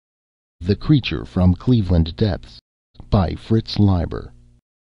The Creature from Cleveland Depths by Fritz Leiber.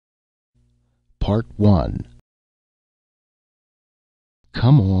 Part 1.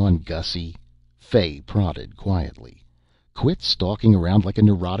 "Come on, Gussie," Fay prodded quietly. "Quit stalking around like a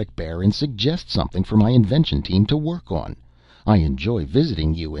neurotic bear and suggest something for my invention team to work on. I enjoy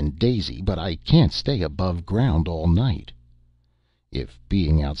visiting you and Daisy, but I can't stay above ground all night." "If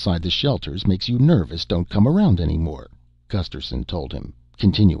being outside the shelters makes you nervous, don't come around any more," Gusterson told him,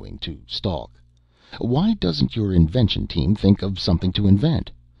 continuing to stalk. "Why doesn't your invention team think of something to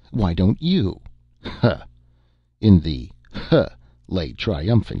invent? Why don't you?" Huh! In the huh lay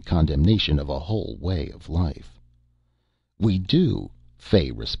triumphant condemnation of a whole way of life. "We do,"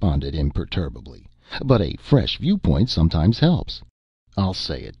 Fay responded imperturbably, "but a fresh viewpoint sometimes helps." "I'll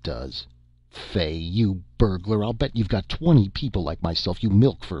say it does. Fay, you burglar, I'll bet you've got 20 people like myself you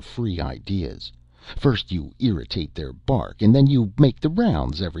milk for free ideas. First you irritate their bark, and then you make the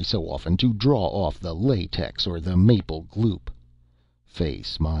rounds every so often to draw off the latex or the maple gloop." Fay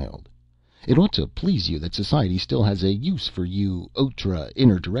smiled. "It ought to please you that society still has a use for you ultra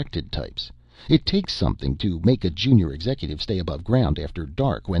inner-directed types. It takes something to make a junior executive stay above ground after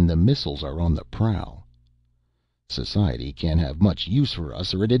dark when the missiles are on the prowl." "Society can't have much use for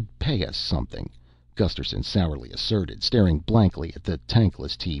us or it'd pay us something," Gusterson sourly asserted, staring blankly at the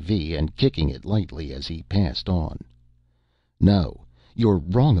tankless TV and kicking it lightly as he passed on. "No, you're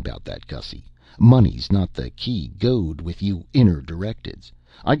wrong about that, Gussie. Money's not the key goad with you inner-directeds.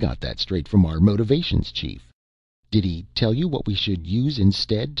 I got that straight from our motivations chief. Did he tell you what we should use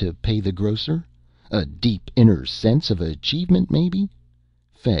instead to pay the grocer? A deep inner sense of achievement, maybe?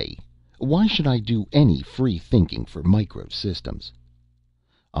 Fay, why should I do any free thinking for micro systems?"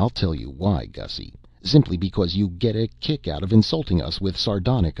 "I'll tell you why, Gussie. Simply because you get a kick out of insulting us with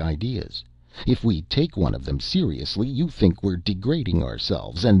sardonic ideas. If we take one of them seriously, you think we're degrading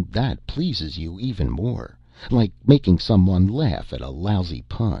ourselves, and that pleases you even more. Like making someone laugh at a lousy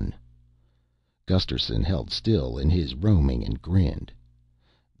pun." Gusterson held still in his roaming and grinned.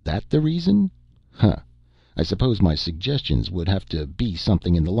 "That the reason? Huh. I suppose my suggestions would have to be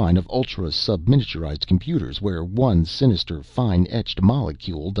something in the line of ultra subminiaturized computers, where one sinister fine etched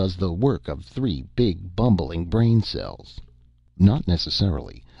molecule does the work of 3 big bumbling brain cells." "Not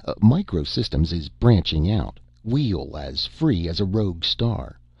necessarily. Microsystems is branching out. Wheel as free as a rogue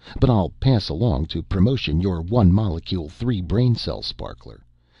star. But I'll pass along to promotion your 1 molecule 3 brain cell sparkler.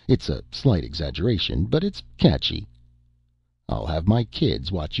 It's a slight exaggeration, but it's catchy." "I'll have my kids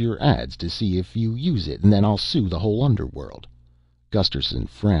watch your ads to see if you use it, and then I'll sue the whole underworld." Gusterson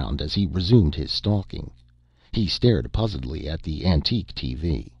frowned as he resumed his stalking. He stared puzzledly at the antique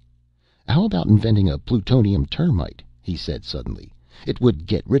TV. "How about inventing a plutonium termite?" he said suddenly. "It would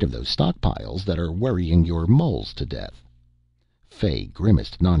get rid of those stockpiles that are worrying your moles to death." Fay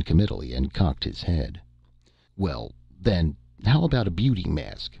grimaced noncommittally and cocked his head. "Well, then, how about a beauty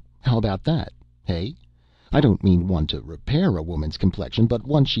mask? How about that, hey? I don't mean one to repair a woman's complexion, but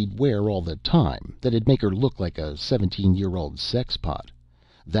one she'd wear all the time, that'd make her look like a 17-year-old sexpot.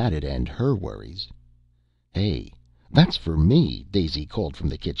 That'd end her worries." "Hey, that's for me," Daisy called from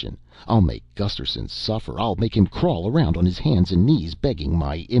the kitchen. "I'll make Gusterson suffer. I'll make him crawl around on his hands and knees begging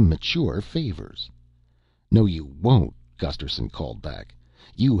my immature favors." "No, you won't," Gusterson called back.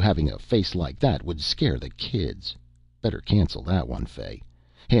 "You having a face like that would scare the kids. Better cancel that one, Fay.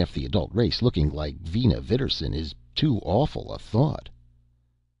 Half the adult race looking like Vina Vidarson is too awful a thought."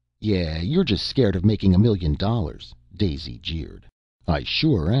 "Yeah, you're just scared of making $1 million," Daisy jeered. "I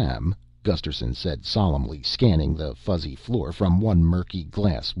sure am," Gusterson said solemnly, scanning the fuzzy floor from one murky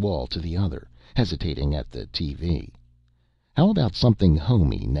glass wall to the other, hesitating at the TV. "How about something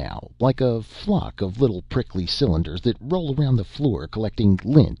homey now, like a flock of little prickly cylinders that roll around the floor collecting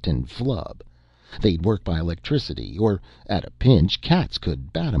lint and flub? They'd work by electricity, or at a pinch cats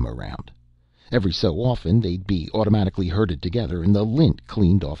could bat 'em around. Every so often they'd be automatically herded together and the lint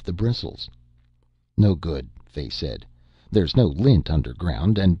cleaned off the bristles." "No good," Fay said. "There's no lint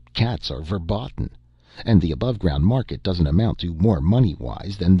underground, and cats are verboten. And the above ground market doesn't amount to more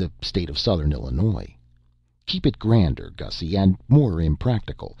money-wise than the state of Southern Illinois. Keep it grander, Gussie, and more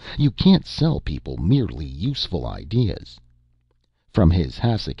impractical. You can't sell people merely useful ideas." From his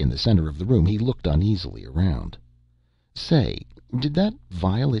hassock in the center of the room, he looked uneasily around. "Say, did that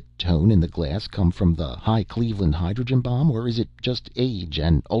violet tone in the glass come from the high Cleveland hydrogen bomb, or is it just age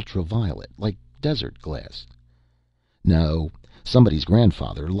and ultraviolet, like desert glass?" "No, somebody's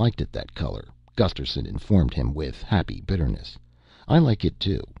grandfather liked it that color," Gusterson informed him with happy bitterness. "I like it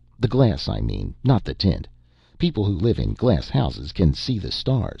too. The glass, I mean, not the tint. People who live in glass houses can see the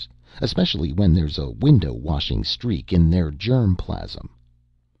stars, especially when there's a window washing streak in their germ plasm."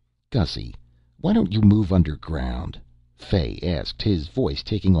 "Gussie, why don't you move underground?" Fay asked, his voice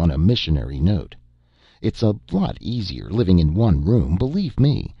taking on a missionary note. "It's a lot easier living in one room, believe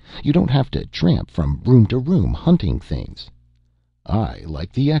me. You don't have to tramp from room to room hunting things." "I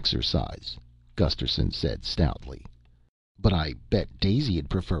like the exercise," Gusterson said stoutly. "But I bet Daisy'd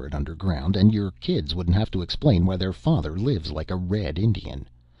prefer it underground, and your kids wouldn't have to explain why their father lives like a red Indian.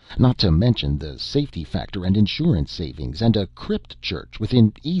 Not to mention the safety factor and insurance savings, and a crypt church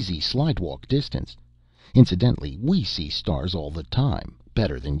within easy slidewalk distance. Incidentally, we see stars all the time,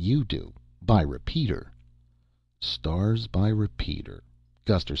 better than you do. By repeater." "Stars by repeater,"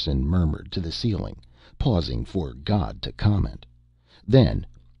 Gusterson murmured to the ceiling, pausing for God to comment. Then,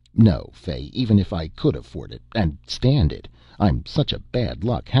 "No, Fay, even if I could afford it, and stand it, I'm such a bad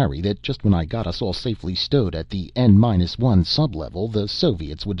luck Harry that just when I got us all safely stowed at the N-1 sublevel, the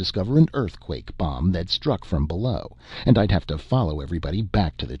Soviets would discover an earthquake bomb that struck from below, and I'd have to follow everybody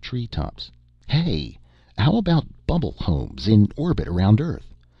back to the treetops. Hey, how about bubble homes in orbit around Earth?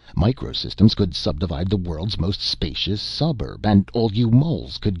 Microsystems could subdivide the world's most spacious suburb, and all you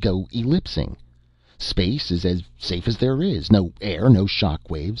moles could go ellipsing. Space is as safe as there is. No air, no shock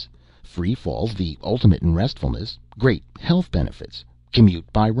waves. Free fall's the ultimate in restfulness. Great health benefits.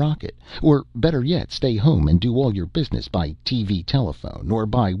 Commute by rocket. Or better yet, stay home and do all your business by TV telephone, or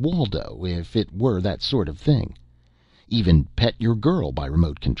by Waldo, if it were that sort of thing. Even pet your girl by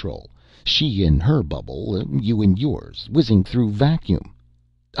remote control. She in her bubble, you in yours, whizzing through vacuum.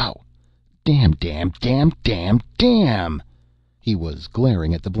 Oh, damn, damn, damn, damn, damn!" He was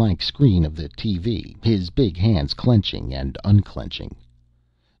glaring at the blank screen of the TV, his big hands clenching and unclenching.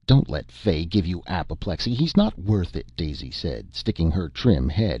 "Don't let Fay give you apoplexy. He's not worth it," Daisy said, sticking her trim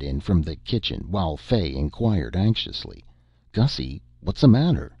head in from the kitchen, while Fay inquired anxiously, "Gussie, what's the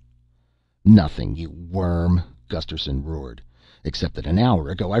matter?" "Nothing, you worm," Gusterson roared. "Except that an hour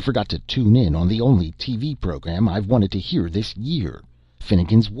ago I forgot to tune in on the only TV program I've wanted to hear this year.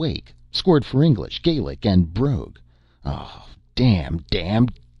 Finnegan's Wake, scored for English, Gaelic, and Brogue. Oh, damn, damn,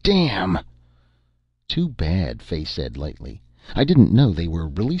 damn!" "Too bad," Fay said lightly. "I didn't know they were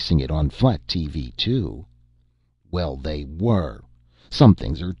releasing it on flat TV, too." "Well, they were. Some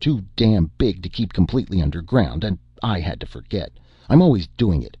things are too damn big to keep completely underground, and I had to forget. I'm always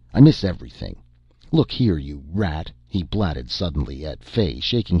doing it. I miss everything. Look here, you rat," he blatted suddenly at Fay,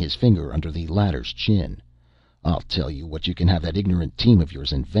 shaking his finger under the latter's chin. "I'll tell you what you can have that ignorant team of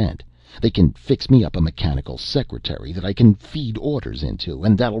yours invent. They can fix me up a mechanical secretary that I can feed orders into,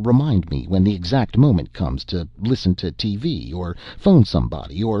 and that'll remind me when the exact moment comes to listen to TV, or phone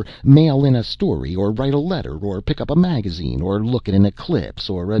somebody, or mail in a story, or write a letter, or pick up a magazine, or look at an eclipse,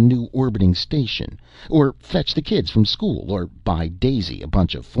 or a new orbiting station, or fetch the kids from school, or buy Daisy a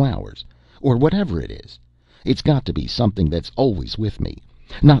bunch of flowers, or whatever it is. It's got to be something that's always with me,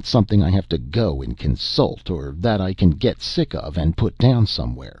 not something I have to go and consult, or that I can get sick of and put down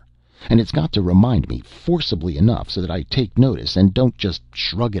somewhere. And it's got to remind me forcibly enough so that I take notice and don't just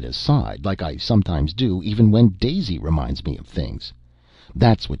shrug it aside, like I sometimes do even when Daisy reminds me of things.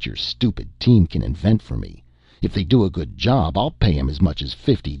 That's what your stupid team can invent for me. If they do a good job, I'll pay 'em as much as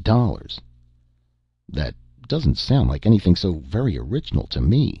 $50. "That doesn't sound like anything so very original to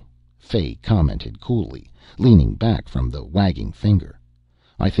me," Fay commented coolly, leaning back from the wagging finger.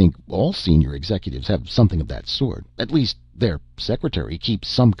 "I think all senior executives have something of that sort. At least their secretary keeps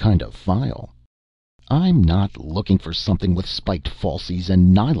some kind of file." "I'm not looking for something with spiked falsies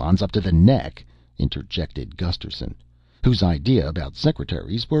and nylons up to the neck," interjected Gusterson, whose idea about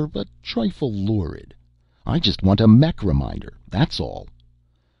secretaries were a trifle lurid. "I just want a mech reminder, that's all."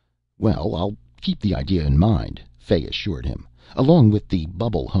 "Well, I'll keep the idea in mind," Fay assured him, "along with the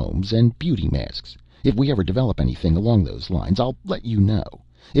bubble homes and beauty masks. If we ever develop anything along those lines, I'll let you know.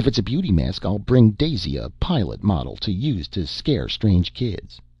 If it's a beauty mask, I'll bring Daisy a pilot model to use to scare strange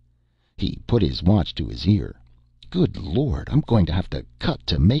kids." He put his watch to his ear. "Good Lord, I'm going to have to cut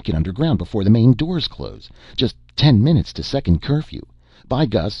to make it underground before the main doors close. Just 10 minutes to second curfew. Bye,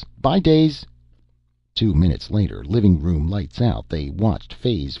 Gus. Bye, Days." 2 minutes later, living room lights out, they watched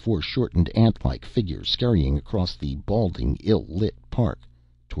Fay's foreshortened ant-like figure scurrying across the balding, ill-lit park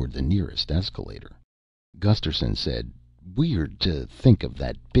toward the nearest escalator. Gusterson said, "Weird to think of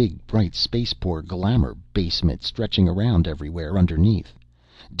that big, bright spaceport glamour basement stretching around everywhere underneath.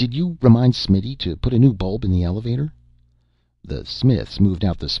 Did you remind Smitty to put a new bulb in the elevator?" "The Smiths moved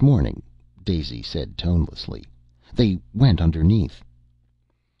out this morning," Daisy said tonelessly. "They went underneath."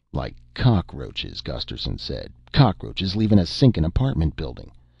 "Like cockroaches," Gusterson said. "Cockroaches leaving a sinking apartment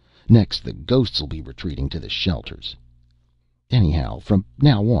building. Next, the ghosts'll be retreating to the shelters." "Anyhow, from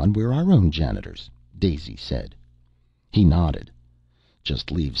now on, we're our own janitors," Daisy said. He nodded.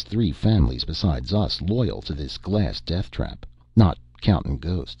 Just leaves 3 families besides us loyal to this glass death trap, not countin'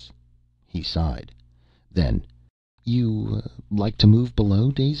 ghosts." He sighed. Then, "You like to move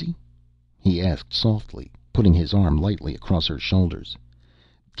below, Daisy?" he asked softly, putting his arm lightly across her shoulders.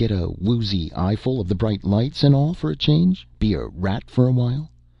 "Get a woozy eyeful of the bright lights and all for a change? Be a rat for a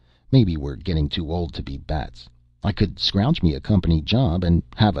while? Maybe we're getting too old to be bats. I could scrounge me a company job and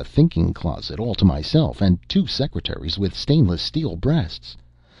have a thinking closet all to myself and 2 secretaries with stainless steel breasts.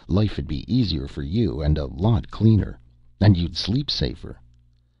 Life'd be easier for you and a lot cleaner. And you'd sleep safer."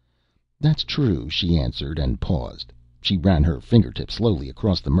 "That's true," she answered, and paused. She ran her fingertips slowly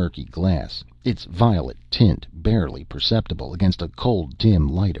across the murky glass, its violet tint barely perceptible against a cold, dim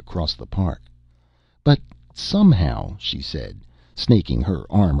light across the park. "But somehow," she said, snaking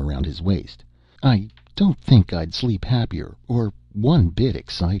her arm around his waist, "I don't think I'd sleep happier or one bit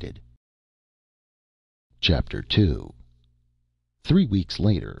excited." Chapter 2. 3 weeks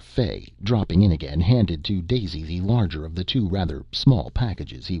later, Fay, dropping in again, handed to Daisy the larger of the 2 rather small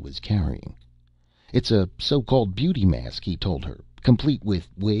packages he was carrying. "It's a so-called beauty mask," he told her, "complete with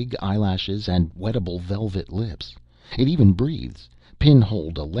wig, eyelashes, and wettable velvet lips. It even breathes.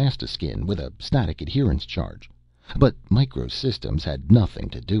 Pinholed elastiskin with a static adherence charge. But Micro Systems had nothing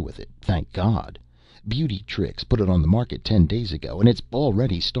to do with it, thank God. Beauty Tricks put it on the market 10 days ago, and it's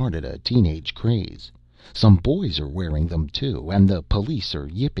already started a teenage craze. Some boys are wearing them, too, and the police are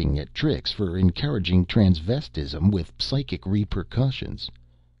yipping at Tricks for encouraging transvestism with psychic repercussions."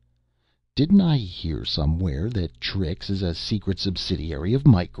 "Didn't I hear somewhere that Tricks is a secret subsidiary of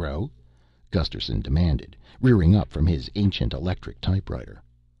Micro?" Gusterson demanded, rearing up from his ancient electric typewriter.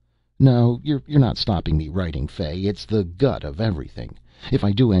 "No, you're not stopping me writing, Fay. It's the gut of everything. If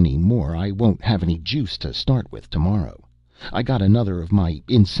I do any more, I won't have any juice to start with tomorrow. I got another of my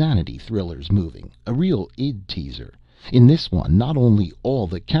insanity thrillers moving, a real id teaser. In this one, not only all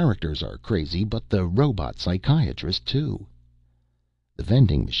the characters are crazy, but the robot psychiatrist, too." "The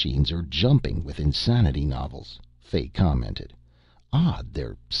vending machines are jumping with insanity novels," Fay commented. "Odd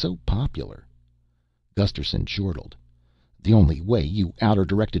they're so popular." Gusterson chortled. "The only way you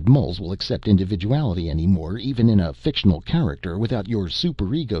outer-directed moles will accept individuality anymore, even in a fictional character, without your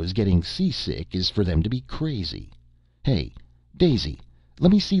superegos getting seasick, is for them to be crazy. Hey, Daisy,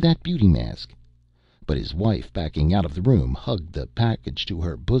 let me see that beauty mask." But his wife, backing out of the room, hugged the package to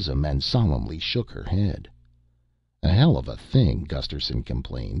her bosom and solemnly shook her head. "A hell of a thing," Gusterson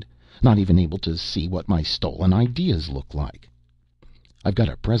complained. "Not even able to see what my stolen ideas look like." "I've got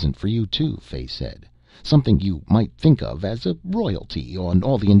a present for you, too," Fay said. "Something you might think of as a royalty on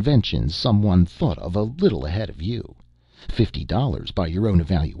all the inventions someone thought of a little ahead of you. $50 by your own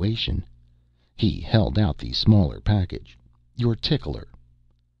evaluation." He held out the smaller package. "Your tickler."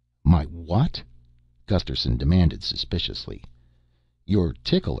 "My what?" Gusterson demanded suspiciously. "Your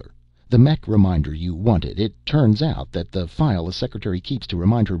tickler. The mech reminder you wanted. It turns out that the file a secretary keeps to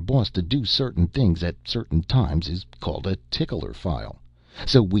remind her boss to do certain things at certain times is called a tickler file.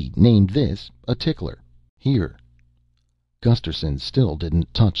 So we named this a tickler. Here." Gusterson still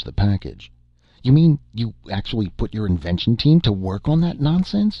didn't touch the package. "You mean you actually put your invention team to work on that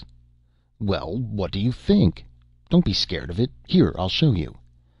nonsense?" "Well, what do you think? Don't be scared of it. Here, I'll show you."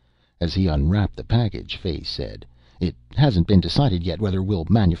 As he unwrapped the package, Fay said, "It hasn't been decided yet whether we'll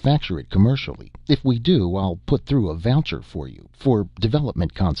manufacture it commercially. If we do, I'll put through a voucher for you, for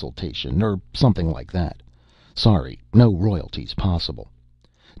development consultation, or something like that. Sorry, no royalties possible.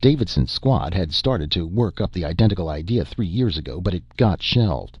 Davidson's squad had started to work up the identical idea 3 years ago, but it got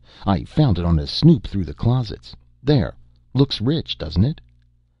shelved. I found it on a snoop through the closets. There. Looks rich, doesn't it?"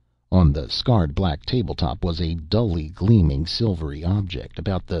 On the scarred black tabletop was a dully gleaming silvery object,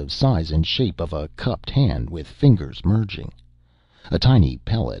 about the size and shape of a cupped hand with fingers merging. A tiny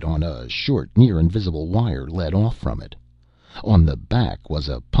pellet on a short, near-invisible wire led off from it. On the back was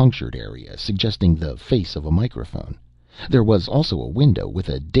a punctured area, suggesting the face of a microphone. There was also a window with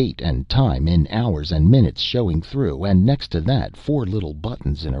a date and time in hours and minutes showing through, and next to that 4 little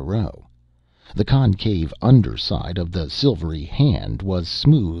buttons in a row. The concave underside of the silvery hand was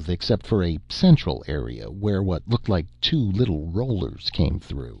smooth except for a central area where what looked like 2 little rollers came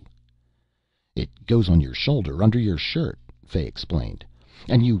through. "It goes on your shoulder under your shirt," Fay explained,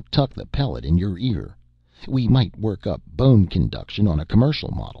 "and you tuck the pellet in your ear. We might work up bone conduction on a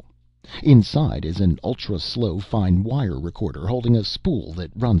commercial model. Inside is an ultra-slow fine wire recorder holding a spool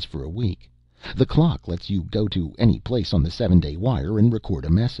that runs for a week. The clock lets you go to any place on the 7-day wire and record a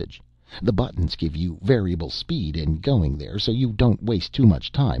message. The buttons give you variable speed in going there, so you don't waste too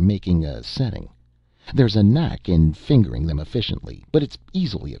much time making a setting. There's a knack in fingering them efficiently, but it's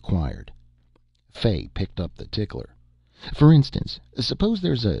easily acquired." Fay picked up the tickler. For instance, suppose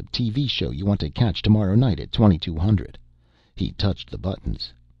there's a TV show you want to catch tomorrow night at 2200. He touched the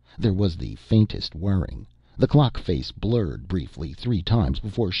buttons. There was the faintest whirring. The clock face blurred briefly 3 times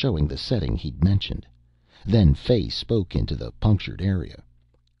before showing the setting he'd mentioned. Then Fay spoke into the punctured area.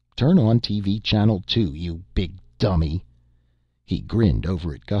 "Turn on TV channel 2, you big dummy." He grinned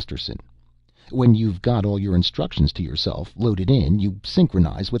over at Gusterson. "When you've got all your instructions to yourself loaded in, you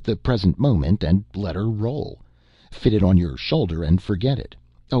synchronize with the present moment and let her roll. Fit it on your shoulder and forget it.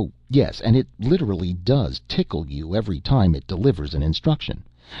 Oh, yes, and it literally does tickle you every time it delivers an instruction.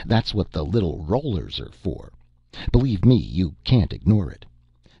 That's what the little rollers are for. Believe me, you can't ignore it.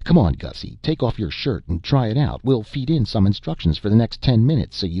 Come on, Gussie, take off your shirt and try it out. We'll feed in some instructions for the next 10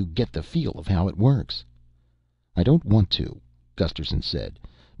 minutes so you get the feel of how it works." "I don't want to," Gusterson said.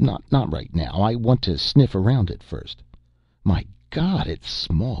 Not right now. I want to sniff around it first." "My God, it's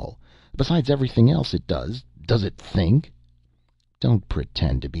small. Besides everything else it does it think?" "Don't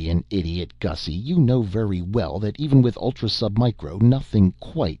pretend to be an idiot, Gussie. You know very well that even with ultra submicro, nothing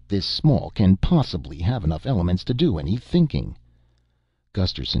quite this small can possibly have enough elements to do any thinking."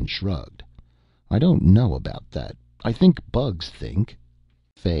 Gusterson shrugged. "I don't know about that. I think bugs think."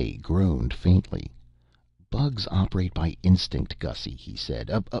 Fay groaned faintly. "Bugs operate by instinct, Gussie," he said.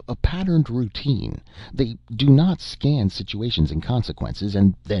 A patterned routine. They do not scan situations and consequences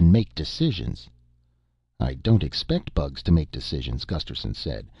and then make decisions." "I don't expect bugs to make decisions," Gusterson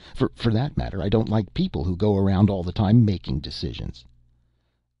said. For that matter, I don't like people who go around all the time making decisions."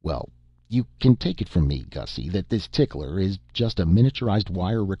 "Well, you can take it from me, Gussie, that this tickler is just a miniaturized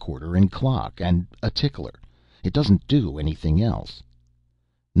wire recorder and clock, and a tickler. It doesn't do anything else."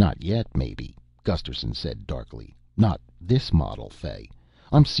 "Not yet, maybe," Gusterson said darkly. "Not this model, Fay.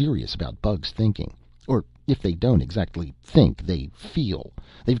 I'm serious about bugs thinking. Or if they don't exactly think, they feel.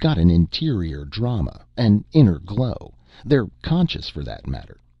 They've got an interior drama, an inner glow. They're conscious, for that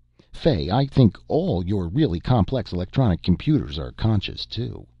matter. Fay, I think all your really complex electronic computers are conscious,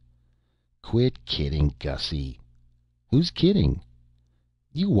 too." "Quit kidding, Gussie." "Who's kidding?"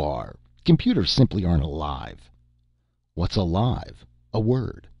 "You are. Computers simply aren't alive." "What's alive? A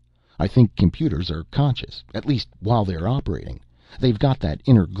word. I think computers are conscious, at least while they're operating. They've got that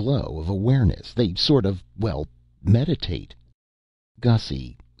inner glow of awareness. They sort of, well, meditate."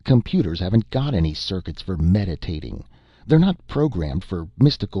 "Gussie, computers haven't got any circuits for meditating. They're not programmed for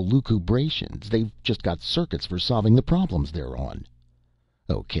mystical lucubrations. They've just got circuits for solving the problems they're on."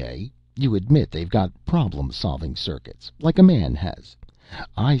 "Okay, you admit they've got problem-solving circuits, like a man has.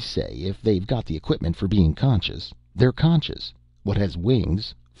 I say if they've got the equipment for being conscious, they're conscious. What has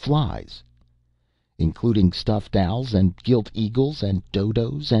wings flies." "Including stuffed owls and gilt eagles and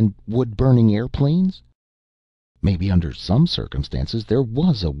dodos and wood-burning airplanes?" "Maybe under some circumstances there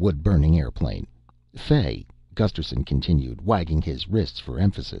was a wood-burning airplane. Fay," Gusterson continued, wagging his wrists for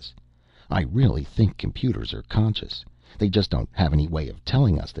emphasis, "I really think computers are conscious. They just don't have any way of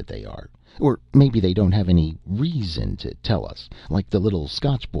telling us that they are. Or maybe they don't have any reason to tell us, like the little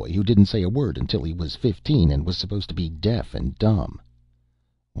Scotch boy who didn't say a word until he was 15 and was supposed to be deaf and dumb."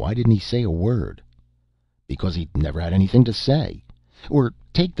 "Why didn't he say a word?" "Because he never had anything to say. Or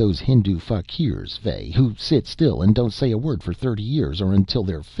take those Hindu fakirs, Fay, who sit still and don't say a word for 30 years or until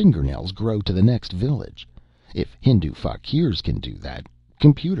their fingernails grow to the next village. If Hindu fakirs can do that,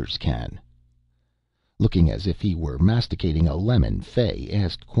 computers can." Looking as if he were masticating a lemon, Fay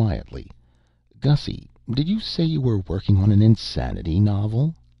asked quietly, "Gussie, did you say you were working on an insanity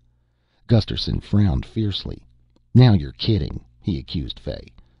novel?" Gusterson frowned fiercely. "Now you're kidding," he accused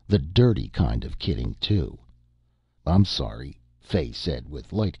Fay. "The dirty kind of kidding, too." "I'm sorry," Fay said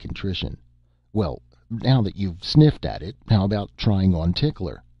with light contrition. "Well, now that you've sniffed at it, how about trying on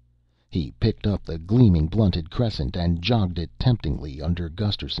Tickler?" He picked up the gleaming blunted crescent and jogged it temptingly under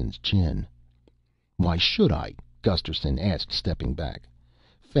Gusterson's chin. "Why should I?" Gusterson asked, stepping back.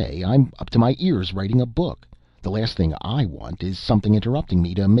 "Fay, I'm up to my ears writing a book. The last thing I want is something interrupting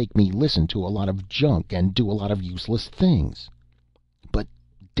me to make me listen to a lot of junk and do a lot of useless things." "But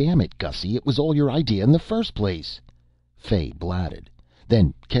damn it, Gussie, it was all your idea in the first place," Fay blatted.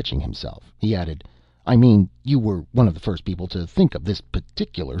 Then, catching himself, he added, "I mean, you were one of the first people to think of this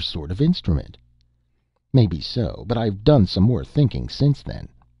particular sort of instrument." "Maybe so, but I've done some more thinking since then."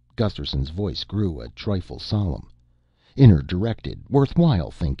 Gusterson's voice grew a trifle solemn. "Inner directed, worthwhile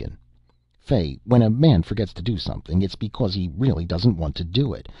thinking. Fay, when a man forgets to do something, it's because he really doesn't want to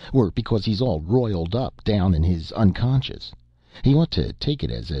do it, or because he's all roiled up down in his unconscious. He ought to take it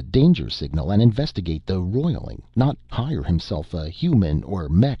as a danger signal and investigate the roiling, not hire himself a human or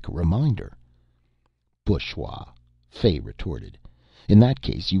mech reminder." "Bourgeois," Fay retorted. "In that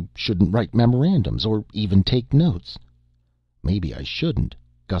case you shouldn't write memorandums or even take notes." Maybe I shouldn't,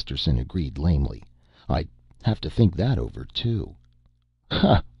 Gusterson agreed lamely. I'd have to think that over, too.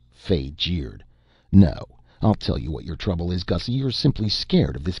 Ha! Fay jeered. No, I'll tell you what your trouble is, Gussie. You're simply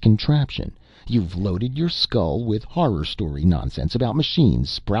scared of this contraption. You've loaded your skull with horror story nonsense about machines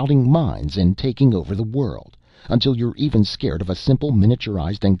sprouting minds and taking over the world, until you're even scared of a simple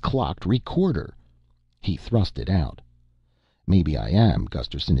miniaturized and clocked recorder. He thrust it out. Maybe I am,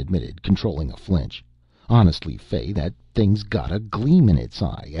 Gusterson admitted, controlling a flinch. Honestly, Fay, that thing's got a gleam in its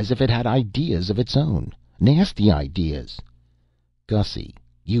eye, as if it had ideas of its own. Nasty ideas. Gussie,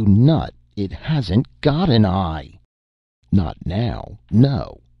 you nut, it hasn't got an eye. Not now,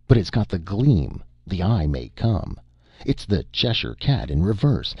 no, but it's got the gleam. The eye may come. It's the Cheshire Cat in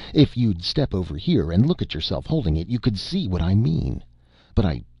reverse. If you'd step over here and look at yourself holding it, you could see what I mean. But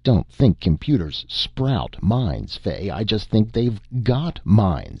I don't think computers sprout minds, Fay. I just think they've got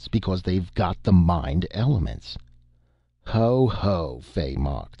minds because they've got the mind elements. Ho, ho, Fay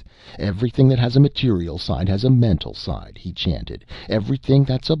mocked. Everything that has a material side has a mental side, he chanted. Everything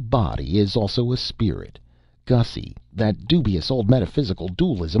that's a body is also a spirit. Gussie, that dubious old metaphysical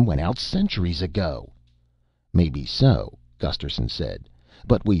dualism went out centuries ago. Maybe so, Gusterson said,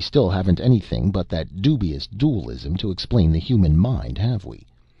 but we still haven't anything but that dubious dualism to explain the human mind, have we?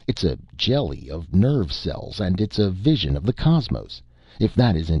 It's a jelly of nerve cells, and it's a vision of the cosmos. If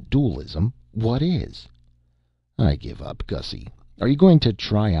that isn't dualism, what is? I give up, Gussie. Are you going to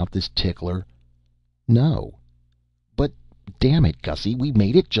try out this tickler? No. But damn it, Gussie, we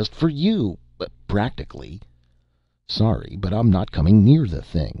made it just for you. Practically. Sorry, but I'm not coming near the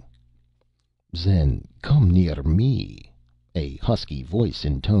thing. Then come near me, a husky voice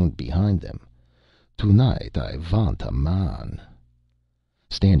intoned behind them. Tonight I want a man.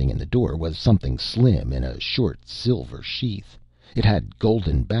 Standing in the door was something slim in a short silver sheath. It had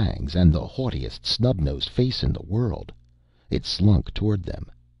golden bangs and the haughtiest snub-nosed face in the world. It slunk toward them.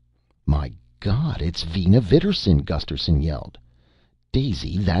 My God, it's Vina Vidarsson, Gusterson yelled.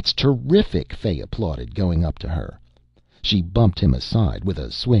 Daisy, that's terrific, Fay applauded, going up to her. She bumped him aside with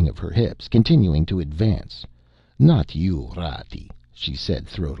a swing of her hips, continuing to advance. Not you, Ratty, she said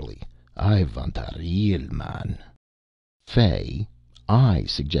throatily. I want a real man. Fay, I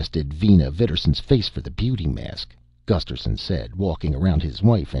suggested Vina Vidarsson's face for the beauty mask, Gusterson said, walking around his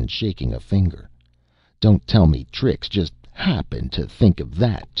wife and shaking a finger. Don't tell me Trix just happened to think of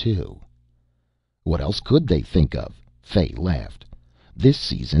that, too. What else could they think of? Fay laughed. This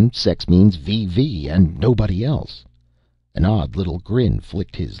season, sex means VV and nobody else. An odd little grin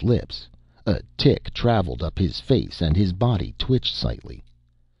flicked his lips. A tic traveled up his face and his body twitched slightly.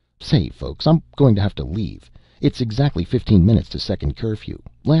 Say, folks, I'm going to have to leave. It's exactly 15 minutes to second curfew.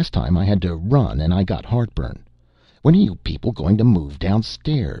 Last time I had to run and I got heartburn. When are you people going to move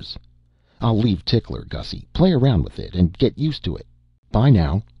downstairs? I'll leave Tickler, Gussie. Play around with it and get used to it. Bye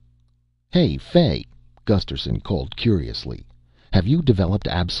now. Hey, Fay, Gusterson called curiously. Have you developed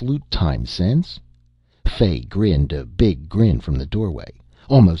absolute time sense? Fay grinned a big grin from the doorway,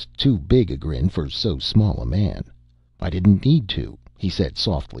 almost too big a grin for so small a man. I didn't need to, he said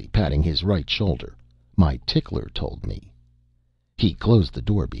softly, patting his right shoulder. My tickler told me. He closed the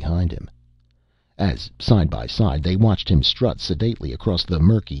door behind him. As, side by side, they watched him strut sedately across the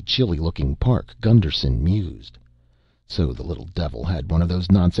murky, chilly-looking park, Gunderson mused. So the little devil had one of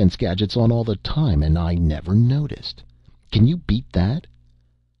those nonsense gadgets on all the time, and I never noticed. Can you beat that?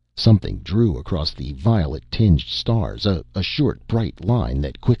 Something drew across the violet-tinged stars, a short, bright line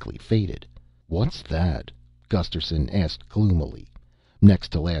that quickly faded. What's that? Gusterson asked gloomily.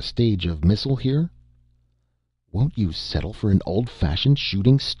 Next to last stage of missile here? Won't you settle for an old-fashioned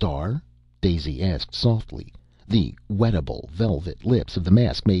shooting star? Daisy asked softly. The wettable velvet lips of the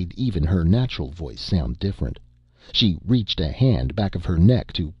mask made even her natural voice sound different. She reached a hand back of her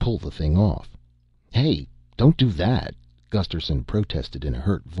neck to pull the thing off. Hey, don't do that, Gusterson protested in a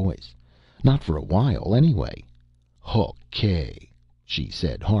hurt voice. Not for a while, anyway. Okay, she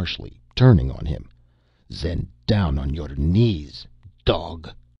said harshly, turning on him. Then down on your knees,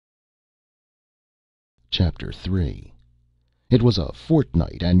 dog. Chapter 3. It was a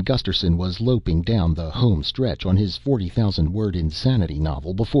fortnight, and Gusterson was loping down the home stretch on his 40,000-word insanity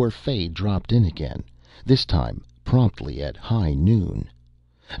novel before Fay dropped in again, this time promptly at high noon.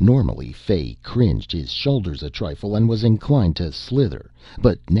 Normally, Fay cringed his shoulders a trifle and was inclined to slither,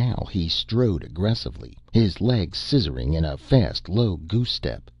 but now he strode aggressively, his legs scissoring in a fast, low goose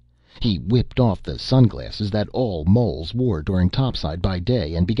step. He whipped off the sunglasses that all moles wore during topside by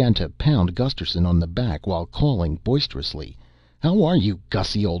day and began to pound Gusterson on the back while calling boisterously, "How are you,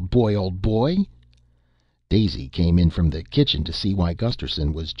 Gussie, old boy, old boy?" Daisy came in from the kitchen to see why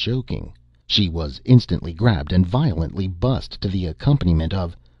Gusterson was choking. She was instantly grabbed and violently bussed to the accompaniment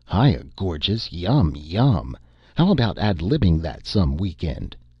of, "Hiya, gorgeous, yum, yum. How about ad-libbing that some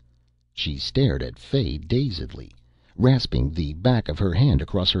weekend?" She stared at Fay dazedly, rasping the back of her hand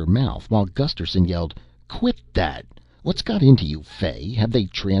across her mouth, while Gusterson yelled, "Quit that! What's got into you, Fay? Have they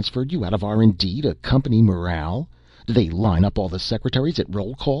transferred you out of R&D to company morale? Do they line up all the secretaries at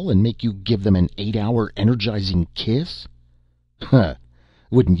roll call and make you give them an 8-hour energizing kiss?" "Huh!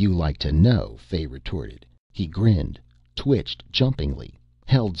 Wouldn't you like to know?" Fay retorted. He grinned, twitched jumpingly,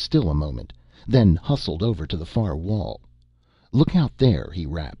 held still a moment, then hustled over to the far wall. "Look out there," he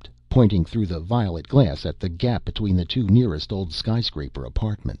rapped, pointing through the violet glass at the gap between the two nearest old skyscraper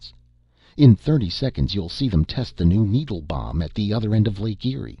apartments. "In 30 seconds you'll see them test the new needle bomb at the other end of Lake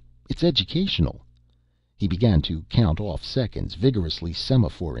Erie. It's educational." He began to count off seconds, vigorously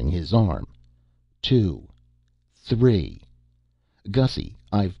semaphoring his arm. 2, 3. "Gussie,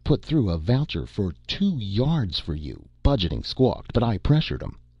 I've put through a voucher for 2 yards for you. Budgeting squawked, but I pressured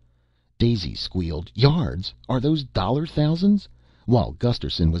 'em." Daisy squealed, "Yards? Are those dollar thousands?" While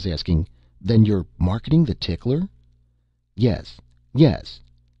Gusterson was asking, "Then you're marketing the tickler?" "Yes, yes,"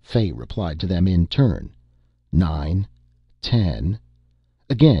 Fay replied to them in turn. 9, 10.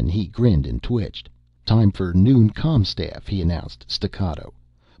 Again he grinned and twitched. "Time for noon comstaff," he announced staccato.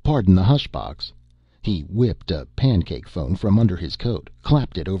 "Pardon the hush box." He whipped a pancake phone from under his coat,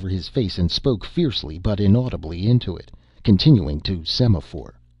 clapped it over his face, and spoke fiercely but inaudibly into it, continuing to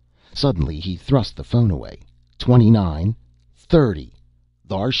semaphore. Suddenly he thrust the phone away. 29, 30.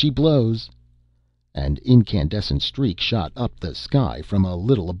 "Thar she blows." An incandescent streak shot up the sky from a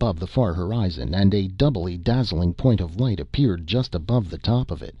little above the far horizon, and a doubly dazzling point of light appeared just above the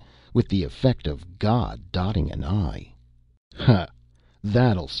top of it, with the effect of God dotting an I. "Huh!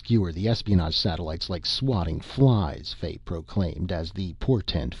 That'll skewer the espionage satellites like swatting flies," Fay proclaimed as the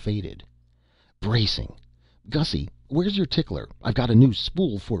portent faded. "Bracing! Gussie, where's your tickler? I've got a new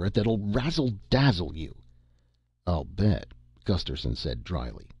spool for it that'll razzle-dazzle you." "I'll bet," Gusterson said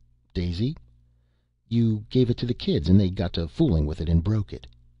dryly. "Daisy?" "You gave it to the kids and they got to fooling with it and broke it."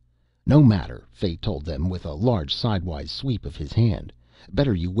 "No matter," Fay told them with a large sidewise sweep of his hand.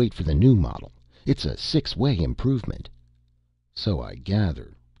 "Better you wait for the new model. It's a 6-way improvement." "So I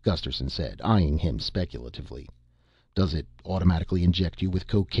gather," Gusterson said, eyeing him speculatively. "Does it automatically inject you with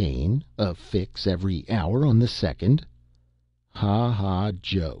cocaine? A fix every hour on the second?" "Ha ha,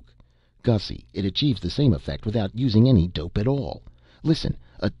 joke. Gussie, it achieves the same effect without using any dope at all. Listen,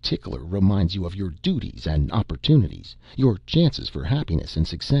 a tickler reminds you of your duties and opportunities, your chances for happiness and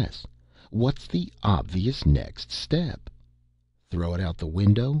success. What's the obvious next step? Throw it out the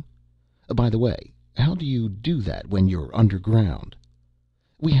window? By the way, how do you do that when you're underground?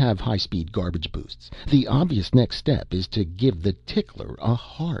 We have high-speed garbage boosts. The obvious next step is to give the tickler a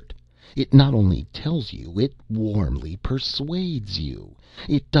heart. It not only tells you, it warmly persuades you.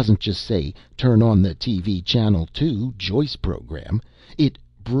 It doesn't just say, 'Turn on the TV channel 2 Joyce program.' It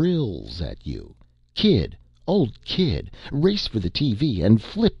brills at you. 'Kid, old kid, race for the TV and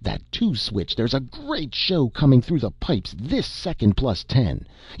flip that 2 switch. There's a great show coming through the pipes this second plus 10.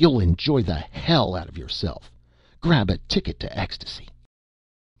 You'll enjoy the hell out of yourself. Grab a ticket to ecstasy.'"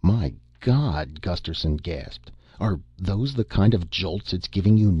 "My God," Gusterson gasped. "Are those the kind of jolts it's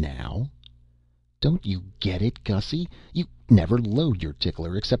giving you now?" "Don't you get it, Gussie? You never load your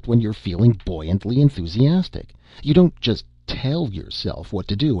tickler except when you're feeling buoyantly enthusiastic. You don't just tell yourself what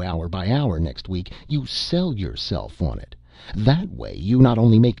to do hour by hour next week. You sell yourself on it. That way you not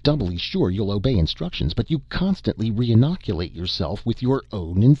only make doubly sure you'll obey instructions, but you constantly re-inoculate yourself with your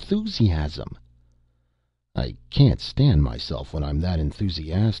own enthusiasm." "I can't stand myself when I'm that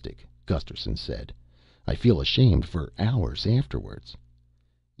enthusiastic," Gusterson said. "I feel ashamed for hours afterwards."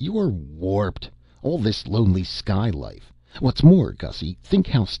 "You're warped. All this lonely sky life. What's more, Gussie, think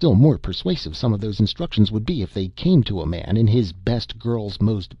how still more persuasive some of those instructions would be if they came to a man in his best girl's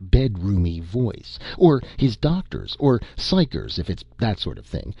most bedroomy voice, or his doctor's, or psycher's if it's that sort of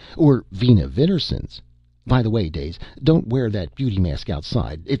thing, or Vina Vidarson's. By the way, Days, don't wear that beauty mask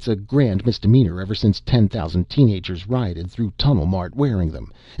outside. It's a grand misdemeanor ever since 10,000 teenagers rioted through Tunnel Mart wearing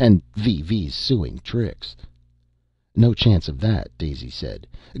them, and VV's suing Trix." "No chance of that," Daisy said.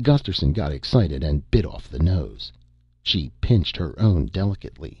 Gusterson got excited and bit off the nose. She pinched her own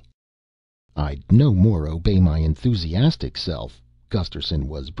delicately. "I'd no more obey my enthusiastic self," Gusterson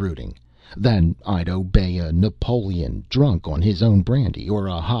was brooding, "than I'd obey a Napoleon drunk on his own brandy, or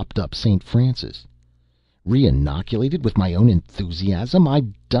a hopped up St. Francis. Re-inoculated with my own enthusiasm?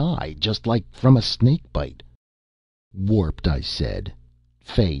 I'd die, just like from a snake bite." "Warped, I said,"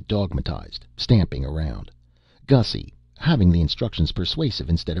 Fay dogmatized, stamping around. "Gussie, having the instructions persuasive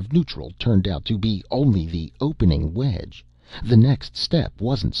instead of neutral turned out to be only the opening wedge. The next step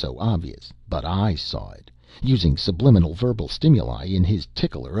wasn't so obvious, but I saw it. Using subliminal verbal stimuli in his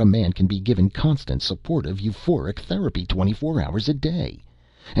tickler, a man can be given constant, supportive, euphoric therapy 24 hours a day.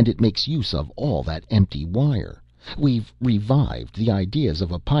 And it makes use of all that empty wire. We've revived the ideas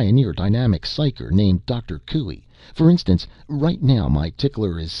of a pioneer dynamic psycher named Dr. Cooey. For instance, right now my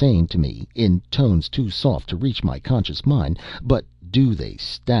tickler is saying to me, in tones too soft to reach my conscious mind, but do they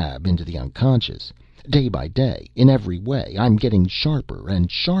stab into the unconscious? Day by day, in every way, I'm getting sharper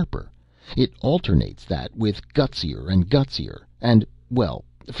and sharper. It alternates that with gutsier and gutsier, and, well,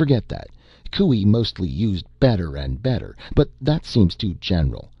 forget that. Cooey mostly used better and better, but that seems too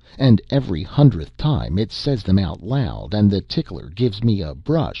general. And every 100th time it says them out loud, and the tickler gives me a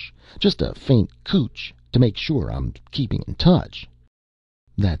brush, just a faint cooch, to make sure I'm keeping in touch.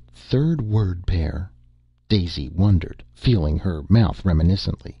 That third word pair, Daisy wondered, feeling her mouth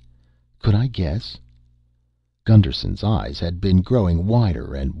reminiscently. Could I guess? Gunderson's eyes had been growing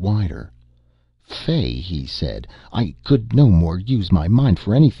wider and wider. Fay, he said, I could no more use my mind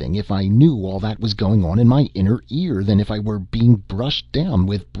for anything if I knew all that was going on in my inner ear than if I were being brushed down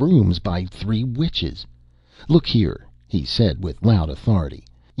with brooms by 3 witches. Look here, he said with loud authority,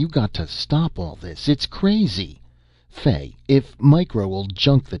 you got to stop all this. It's crazy. Fay, if Micro'll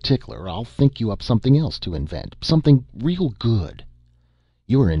junk the tickler, I'll think you up something else to invent, something real good.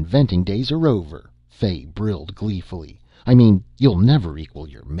 Your inventing days are over, Fay brilled gleefully. I mean, you'll never equal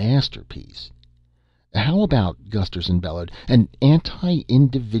your masterpiece. How about, Gusterson bellowed, an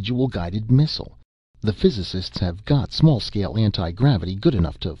anti-individual guided missile? The physicists have got small-scale anti-gravity good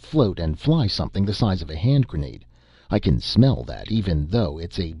enough to float and fly something the size of a hand grenade. I can smell that, even though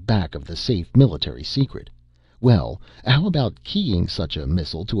it's a back-of-the-safe military secret. Well, how about keying such a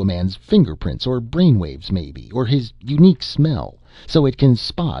missile to a man's fingerprints or brainwaves, maybe, or his unique smell, so it can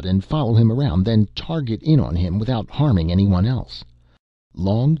spot and follow him around, then target in on him without harming anyone else?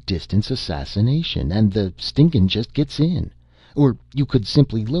 Long-distance assassination, and the stinkin' just gets in. Or you could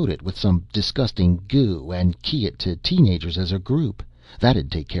simply load it with some disgusting goo and key it to teenagers as a group. That'd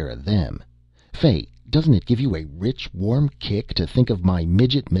take care of them. Fay, doesn't it give you a rich, warm kick to think of my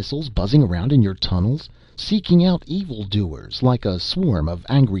midget missiles buzzing around in your tunnels, seeking out evildoers like a swarm of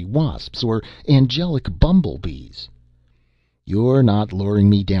angry wasps or angelic bumblebees? You're not luring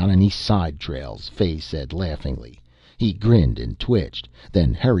me down any side trails, Fay said laughingly. He grinned and twitched,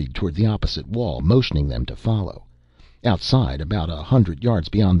 then hurried toward the opposite wall, motioning them to follow. Outside, about 100 yards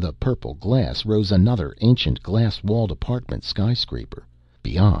beyond the purple glass, rose another ancient glass-walled apartment skyscraper.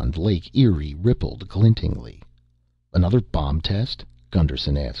 Beyond, Lake Erie rippled glintingly. Another bomb test?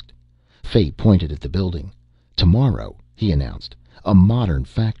 Gunderson asked. Fay pointed at the building. Tomorrow, he announced, a modern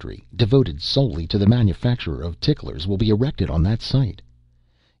factory, devoted solely to the manufacture of ticklers, will be erected on that site.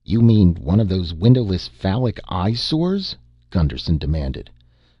 You mean one of those windowless phallic eyesores? Gunderson demanded.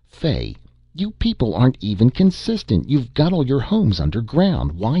 Fay, you people aren't even consistent. You've got all your homes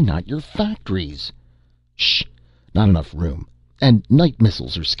underground. Why not your factories? Shh! Not enough room. And night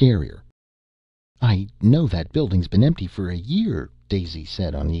missiles are scarier. I know that building's been empty for a year, Daisy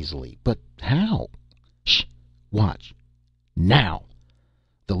said uneasily. But how? Shh! Watch. Now!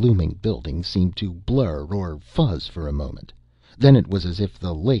 The looming building seemed to blur or fuzz for a moment. Then it was as if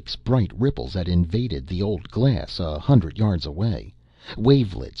the lake's bright ripples had invaded the old glass 100 yards away.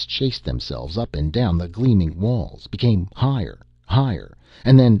 Wavelets chased themselves up and down the gleaming walls, became higher, higher,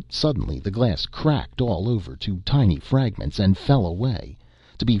 and then suddenly the glass cracked all over to tiny fragments and fell away,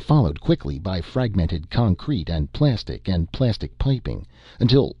 to be followed quickly by fragmented concrete and plastic piping,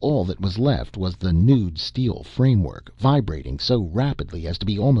 until all that was left was the nude steel framework, vibrating so rapidly as to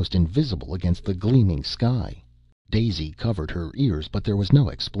be almost invisible against the gleaming sky. Daisy covered her ears, but there was no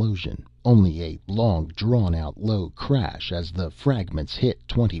explosion, only a long, drawn-out, low crash as the fragments hit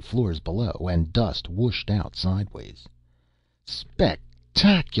 20 floors below and dust whooshed out sideways.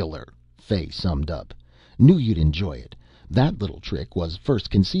 Spectacular, Fay summed up. Knew you'd enjoy it. That little trick was first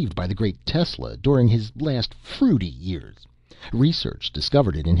conceived by the great Tesla during his last fruity years. Research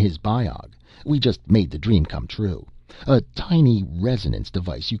discovered it in his biog. We just made the dream come true. A tiny resonance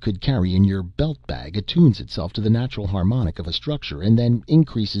device you could carry in your belt bag attunes itself to the natural harmonic of a structure and then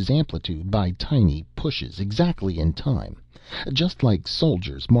increases amplitude by tiny pushes exactly in time. Just like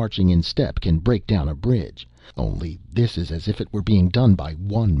soldiers marching in step can break down a bridge. Only this is as if it were being done by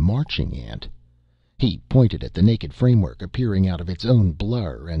one marching ant. He pointed at the naked framework appearing out of its own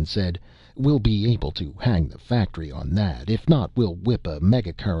blur and said, "We'll be able to hang the factory on that. If not, we'll whip a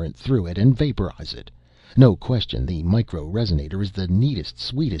megacurrent through it and vaporize it. No question the micro-resonator is the neatest,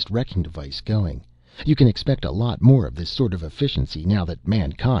 sweetest wrecking device going. You can expect a lot more of this sort of efficiency now that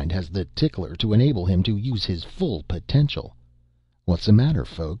mankind has the tickler to enable him to use his full potential. What's the matter,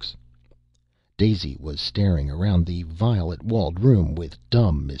 folks?" Daisy was staring around the violet-walled room with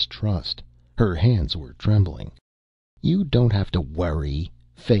dumb mistrust. Her hands were trembling. "You don't have to worry,"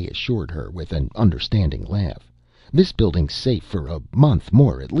 Fay assured her with an understanding laugh. "This building's safe for a month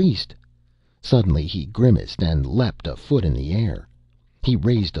more at least." Suddenly he grimaced and leapt a foot in the air. He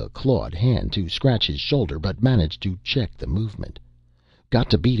raised a clawed hand to scratch his shoulder, but managed to check the movement. "Got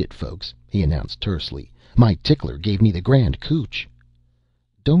to beat it, folks," he announced tersely. "My tickler gave me the grand cooch."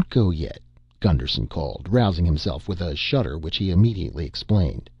 "Don't go yet," Gunderson called, rousing himself with a shudder which he immediately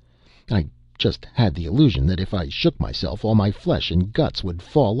explained. "I just had the illusion that if I shook myself all my flesh and guts would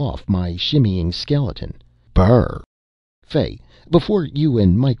fall off my shimmying skeleton." "Brr!" "Fay, before you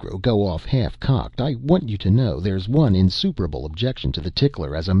and Micro go off half-cocked, I want you to know there's one insuperable objection to the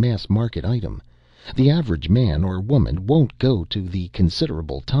tickler as a mass-market item. The average man or woman won't go to the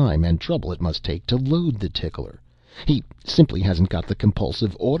considerable time and trouble it must take to load the tickler. He simply hasn't got the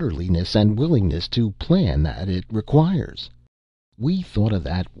compulsive orderliness and willingness to plan that it requires." "We thought of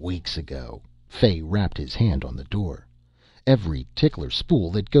that weeks ago." Fay rapped his hand on the door. "Every tickler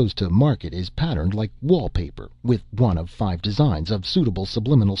spool that goes to market is patterned like wallpaper, with one of 5 designs of suitable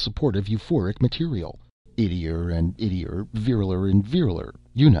subliminal supportive euphoric material. Ittier and ittier, viriler and viriler,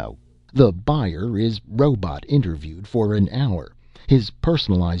 you know. The buyer is robot interviewed for an hour, his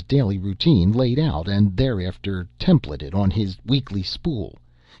personalized daily routine laid out and thereafter templated on his weekly spool.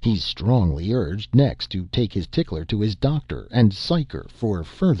 He's strongly urged next to take his tickler to his doctor and psycher for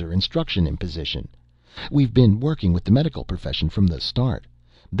further instruction imposition. We've been working with the medical profession from the start.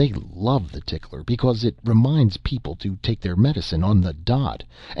 They love the tickler because it reminds people to take their medicine on the dot,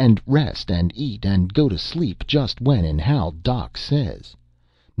 and rest and eat and go to sleep just when and how Doc says.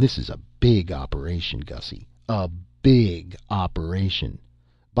 This is a big operation, Gussie. A big operation.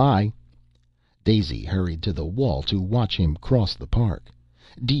 Bye." Daisy hurried to the wall to watch him cross the park.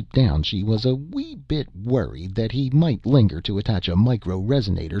 Deep down she was a wee bit worried that he might linger to attach a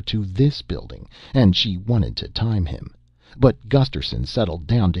micro-resonator to this building, and she wanted to time him. But Gusterson settled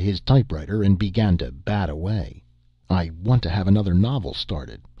down to his typewriter and began to bat away. "I want to have another novel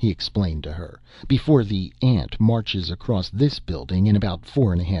started," he explained to her, "before the ant marches across this building in about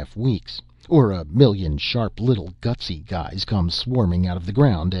 4.5 weeks, or a million sharp little gutsy guys come swarming out of the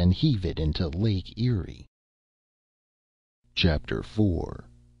ground and heave it into Lake Erie." Chapter 4.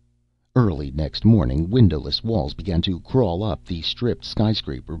 Early next morning, windowless walls began to crawl up the stripped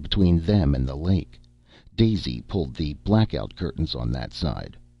skyscraper between them and the lake. Daisy pulled the blackout curtains on that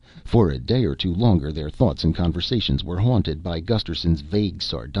side. For a day or two longer their thoughts and conversations were haunted by Gusterson's vague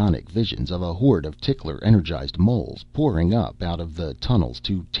sardonic visions of a horde of tickler-energized moles pouring up out of the tunnels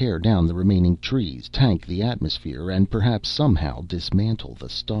to tear down the remaining trees, tank the atmosphere, and perhaps somehow dismantle the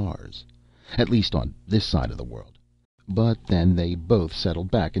stars. At least on this side of the world. But then they both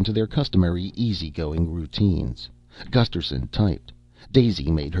settled back into their customary easygoing routines. Gusterson typed. Daisy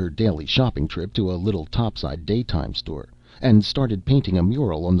made her daily shopping trip to a little topside daytime store, and started painting a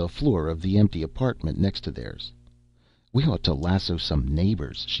mural on the floor of the empty apartment next to theirs. "We ought to lasso some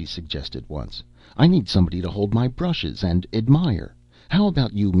neighbors," she suggested once. "I need somebody to hold my brushes and admire. How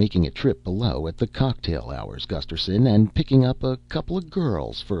about you making a trip below at the cocktail hours, Gusterson, and picking up a couple of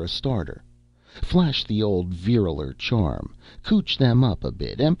girls for a starter? Flash the old viriler charm, cooch them up a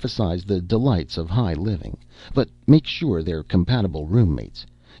bit, emphasize the delights of high living, but make sure they're compatible roommates.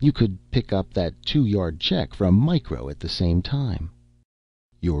 You could pick up that 2-yard check from Micro at the same time."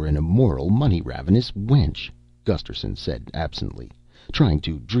 "You're an immoral, money-ravenous wench," Gusterson said absently, trying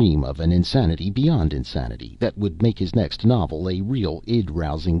to dream of an insanity beyond insanity that would make his next novel a real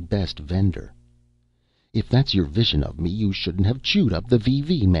id-rousing best vendor. "If that's your vision of me, you shouldn't have chewed up the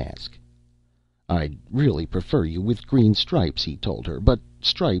VV mask." "I'd really prefer you with green stripes," he told her, "but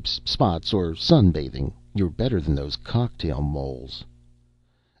stripes, spots, or sunbathing, you're better than those cocktail moles."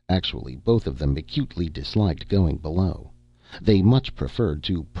 Actually, both of them acutely disliked going below. They much preferred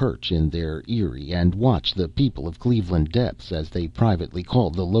to perch in their eyrie and watch the people of Cleveland Depths, as they privately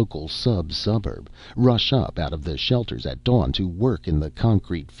called the local sub-suburb, rush up out of the shelters at dawn to work in the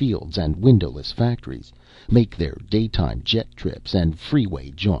concrete fields and windowless factories, make their daytime jet trips and freeway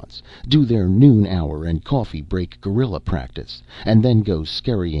jaunts, do their noon hour and coffee break guerrilla practice, and then go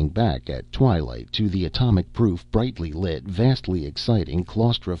scurrying back at twilight to the atomic-proof, brightly lit, vastly exciting,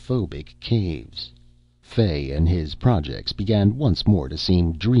 claustrophobic caves. Fay and his projects began once more to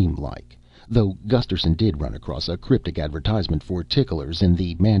seem dreamlike, though Gusterson did run across a cryptic advertisement for ticklers in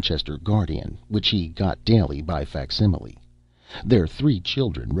the Manchester Guardian, which he got daily by facsimile. Their 3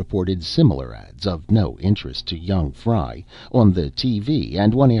 children reported similar ads, of no interest to young Fry, on the TV,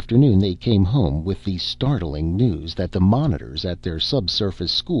 and one afternoon they came home with the startling news that the monitors at their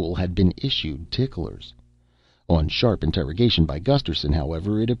subsurface school had been issued ticklers. On sharp interrogation by Gusterson,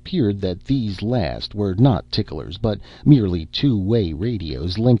 however, it appeared that these last were not ticklers, but merely two-way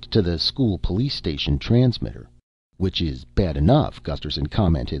radios linked to the school police station transmitter. Which is bad enough, Gusterson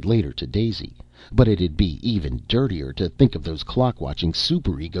commented later to Daisy, but it'd be even dirtier to think of those clock-watching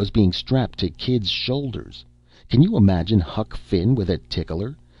superegos being strapped to kids' shoulders. Can you imagine Huck Finn with a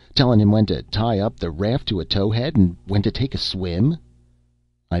tickler, telling him when to tie up the raft to a towhead and when to take a swim?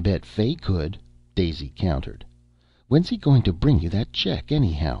 I bet Fay could, Daisy countered. When's he going to bring you that check,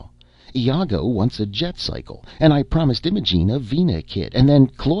 anyhow? Iago wants a jet cycle, and I promised Imogene a Vena kit, and then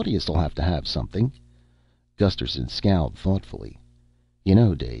Claudius'll have to have something. Gusterson scowled thoughtfully. You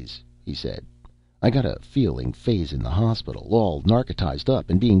know, Daze, he said, I got a feeling Fay's in the hospital, all narcotized up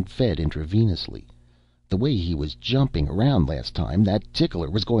and being fed intravenously. The way he was jumping around last time, that tickler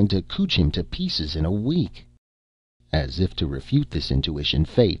was going to cooch him to pieces in a week. As if to refute this intuition,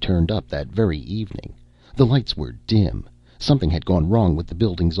 Fay turned up that very evening. The lights were dim. Something had gone wrong with the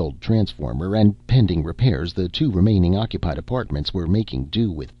building's old transformer, and pending repairs, the 2 remaining occupied apartments were making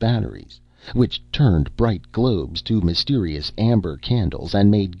do with batteries, which turned bright globes to mysterious amber candles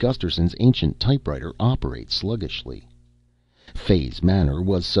and made Gusterson's ancient typewriter operate sluggishly. Fay's manner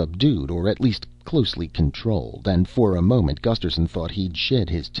was subdued, or at least closely controlled, and for a moment Gusterson thought he'd shed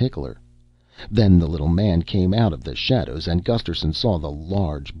his tickler. Then the little man came out of the shadows, and Gusterson saw the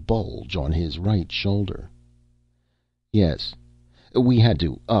large bulge on his right shoulder. Yes, we had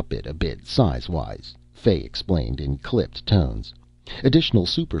to up it a bit size-wise, Fay explained in clipped tones. Additional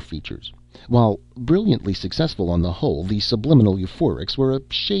super features. While brilliantly successful on the whole, the subliminal euphorics were a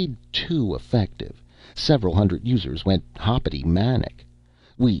shade too effective. Several hundred users went hoppity manic.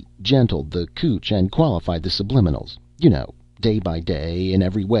 We gentled the cooch and qualified the subliminals. You know, day by day, in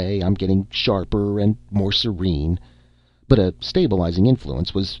every way, I'm getting sharper and more serene. But a stabilizing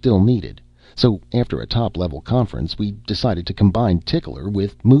influence was still needed. So after a top-level conference, we decided to combine Tickler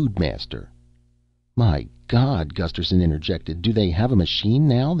with Moodmaster. My God, Gusterson interjected, do they have a machine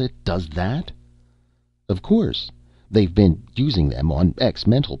now that does that? Of course. They've been using them on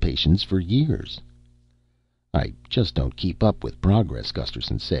ex-mental patients for years. I just don't keep up with progress,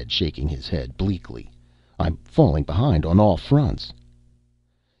 Gusterson said, shaking his head bleakly. I'm falling behind on all fronts.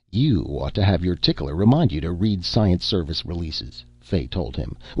 You ought to have your tickler remind you to read Science Service releases, Fay told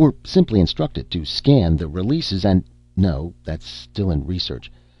him, or simply instruct it to scan the releases and... No, that's still in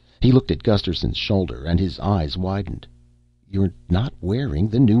research. He looked at Gusterson's shoulder, and his eyes widened. You're not wearing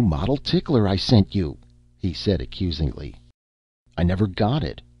the new model tickler I sent you, he said accusingly. I never got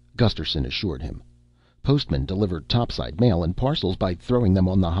it, Gusterson assured him. Postmen delivered topside mail and parcels by throwing them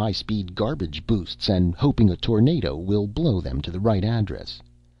on the high-speed garbage boosts and hoping a tornado will blow them to the right address.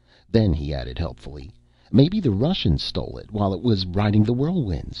 Then he added helpfully, maybe the Russians stole it while it was riding the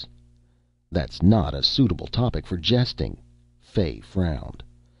whirlwinds. That's not a suitable topic for jesting, Fay frowned.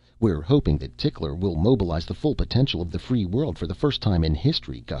 We're hoping that Tickler will mobilize the full potential of the free world for the first time in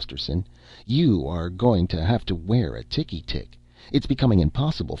history, Gusterson. You are going to have to wear a ticky-tick. It's becoming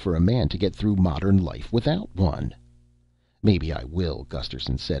impossible for a man to get through modern life without one. Maybe I will,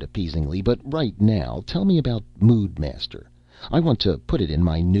 Gusterson said appeasingly, but right now tell me about Moodmaster. I want to put it in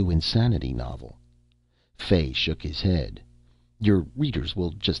my new insanity novel. Fay shook his head. Your readers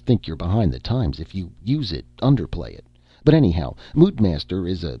will just think you're behind the times if you use it, underplay it. But anyhow, Moodmaster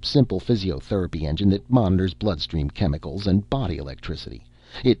is a simple physiotherapy engine that monitors bloodstream chemicals and body electricity.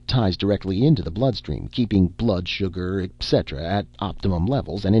 It ties directly into the bloodstream, keeping blood sugar, etc., at optimum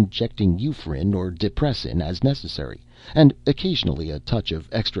levels and injecting euphrin or depressin as necessary, and occasionally a touch of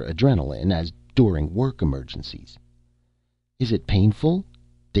extra adrenaline as during work emergencies. Is it painful?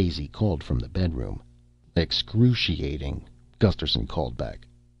 Daisy called from the bedroom. Excruciating, Gusterson called back.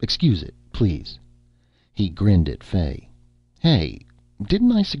 Excuse it, please. He grinned at Fay. Hey,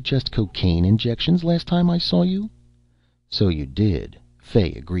 didn't I suggest cocaine injections last time I saw you? So you did,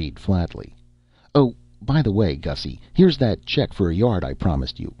 Fay agreed flatly. Oh, by the way, Gussie, here's that check for a yard I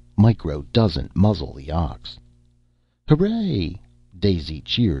promised you. Micro doesn't muzzle the ox. Hooray! Daisy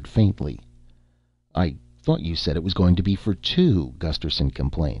cheered faintly. I thought you said it was going to be for 2, Gusterson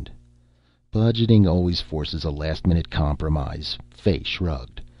complained. Budgeting always forces a last-minute compromise, Fay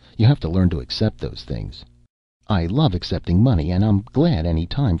shrugged. You have to learn to accept those things. I love accepting money, and I'm glad any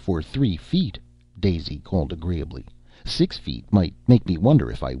time for 3 feet, Daisy called agreeably. 6 feet might make me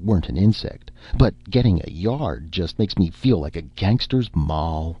wonder if I weren't an insect, but getting a yard just makes me feel like a gangster's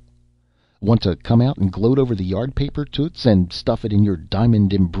moll. Want to come out and gloat over the yard paper, Toots, and stuff it in your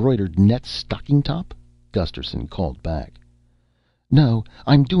diamond-embroidered net stocking top?" Gusterson called back. "No,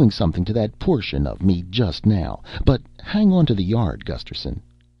 I'm doing something to that portion of me just now. But hang on to the yard, Gusterson."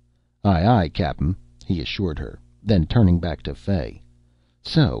 "Aye, aye, Cap'n," he assured her. Then turning back to Fay.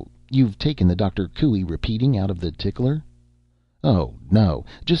 "So you've taken the Dr. Couey repeating out of the tickler?" "Oh, no.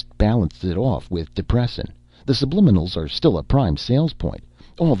 Just balanced it off with depressin. The subliminals are still a prime sales point.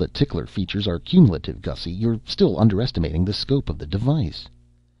 All the tickler features are cumulative, Gussie. You're still underestimating the scope of the device."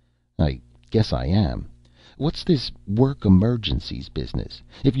 "I guess I am. What's this work emergencies business?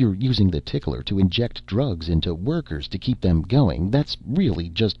 If you're using the tickler to inject drugs into workers to keep them going, that's really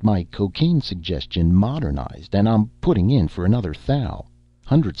just my cocaine suggestion modernized, and I'm putting in for another thou.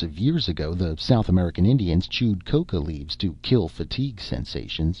 Hundreds of years ago, the South American Indians chewed coca leaves to kill fatigue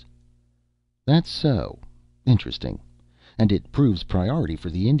sensations." "That's so. Interesting. And it proves priority for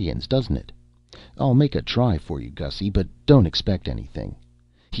the Indians, doesn't it? I'll make a try for you, Gussie, but don't expect anything."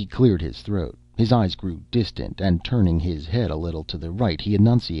 He cleared his throat. His eyes grew distant, and turning his head a little to the right, he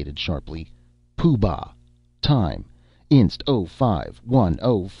enunciated sharply, "Pooh Bah. Time, Inst.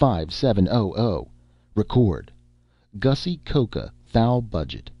 05-10-5700. Record. Gussie Coca, thou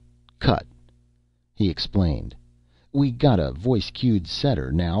budget. Cut." He explained, "We got a voice-cued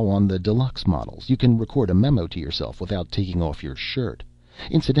setter now on the deluxe models. You can record a memo to yourself without taking off your shirt.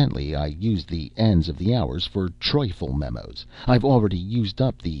 Incidentally, I used the ends of the hours for trifle memos. I've already used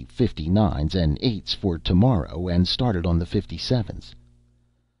up the 59s and 8s for tomorrow and started on the 57s."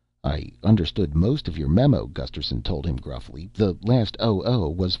 "I understood most of your memo," Gusterson told him gruffly. "The last 00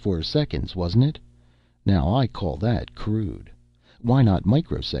 was for seconds, wasn't it? Now I call that crude. Why not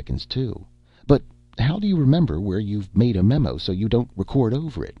microseconds too? But how do you remember where you've made a memo so you don't record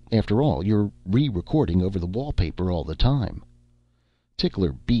over it? After all, you're re-recording over the wallpaper all the time."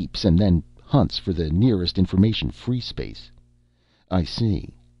 "Tickler beeps and then hunts for the nearest information free space." "I see.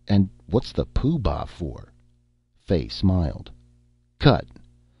 And what's the Pooh Bah for?" Fay smiled. "Cut.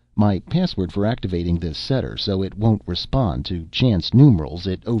 My password for activating the setter so it won't respond to chance numerals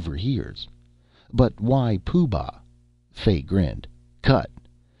it overhears." "But why Pooh Bah?" Fay grinned. "Cut.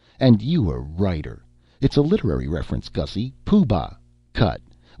 And you a writer. It's a literary reference, Gussie. Pooh Bah, cut,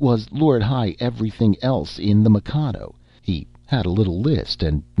 was Lord High Everything Else in the Mikado. He had a little list,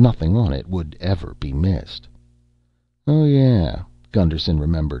 and nothing on it would ever be missed." "Oh, yeah," Gunderson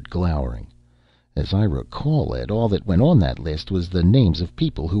remembered, glowering. "As I recall it, all that went on that list was the names of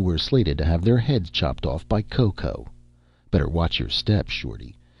people who were slated to have their heads chopped off by Coco. Better watch your step,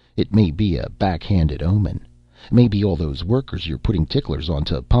 Shorty. It may be a backhanded omen. Maybe all those workers you're putting ticklers on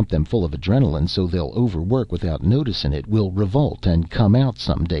to pump them full of adrenaline so they'll overwork without noticing it will revolt and come out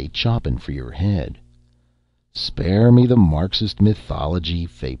someday chopping for your head." "Spare me the Marxist mythology,"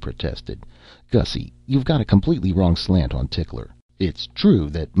 Fay protested. "Gussie, you've got a completely wrong slant on tickler. It's true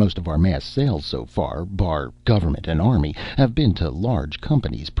that most of our mass sales so far, bar government and army, have been to large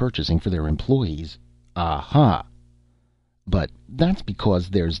companies purchasing for their employees. Aha! But that's because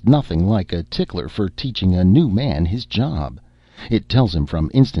there's nothing like a tickler for teaching a new man his job. It tells him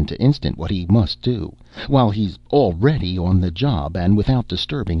from instant to instant what he must do, while he's already on the job and without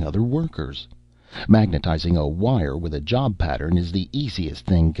disturbing other workers. Magnetizing a wire with a job pattern is the easiest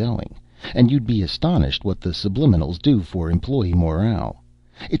thing going, and you'd be astonished what the subliminals do for employee morale.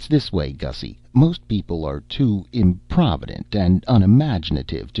 It's this way, Gussie. Most people are too improvident and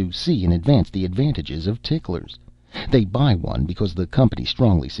unimaginative to see in advance the advantages of ticklers. They buy one because the company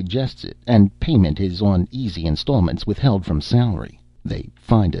strongly suggests it, and payment is on easy installments withheld from salary. They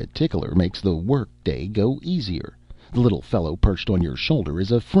find a tickler makes the work day go easier. The little fellow perched on your shoulder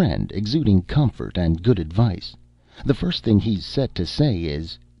is a friend, exuding comfort and good advice. The first thing he's set to say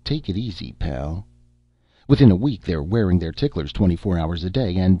is, "Take it easy, pal." Within a week they're wearing their ticklers 24 hours a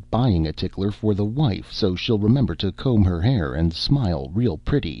day, and buying a tickler for the wife so she'll remember to comb her hair and smile real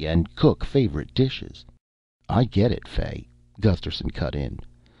pretty and cook favorite dishes. "I get it, Fay," Gusterson cut in.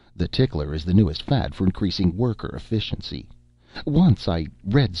 "The tickler is the newest fad for increasing worker efficiency. Once I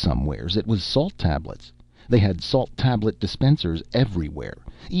read somewheres it was salt tablets. They had salt tablet dispensers everywhere,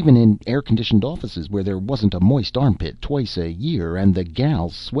 even in air-conditioned offices where there wasn't a moist armpit twice a year and the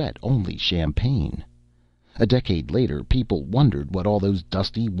gals sweat only champagne. A decade later, people wondered what all those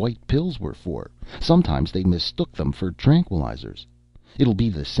dusty white pills were for. Sometimes they mistook them for tranquilizers. It'll be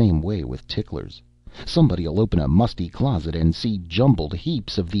the same way with ticklers. Somebody'll open a musty closet and see jumbled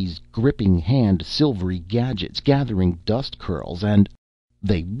heaps of these gripping hand silvery gadgets gathering dust curls and—"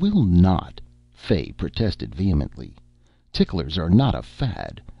 "They will not," Fay protested vehemently. "Ticklers are not a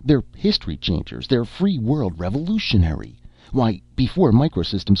fad. They're history changers. They're free world revolutionary. Why, before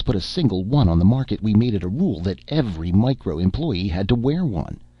Microsystems put a single one on the market, we made it a rule that every Micro employee had to wear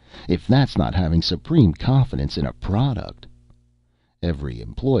one. If that's not having supreme confidence in a product." "Every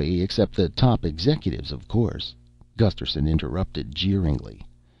employee except the top executives, of course," Gusterson interrupted jeeringly.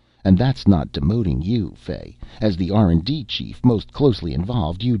 "And that's not demoting you, Fay. As the R&D chief most closely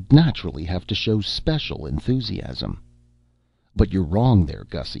involved, you'd naturally have to show special enthusiasm." "But you're wrong there,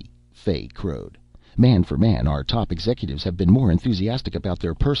 Gussie," Fay crowed. "Man for man, our top executives have been more enthusiastic about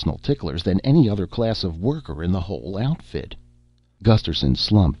their personal ticklers than any other class of worker in the whole outfit." Gusterson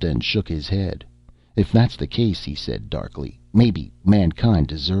slumped and shook his head. "If that's the case," he said darkly, "maybe mankind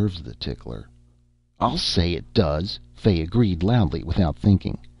deserves the tickler." "I'll say it does," Fay agreed loudly without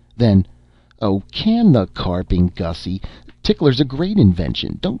thinking. Then, "Oh, can the carping, Gussie. Tickler's a great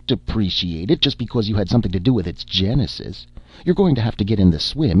invention. Don't depreciate it just because you had something to do with its genesis. You're going to have to get in the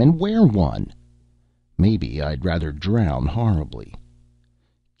swim and wear one." "Maybe I'd rather drown horribly."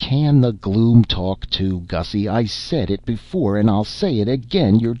 "Can the gloom talk too, Gussie? I said it before and I'll say it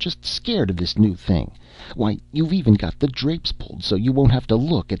again. You're just scared of this new thing. Why, you've even got the drapes pulled so you won't have to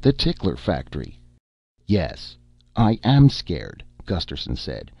look at the tickler factory." "Yes, I am scared," Gusterson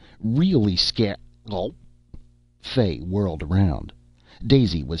said. "Really scared." Oh. Fay whirled around.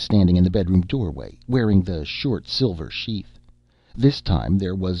 Daisy was standing in the bedroom doorway, wearing the short silver sheath. This time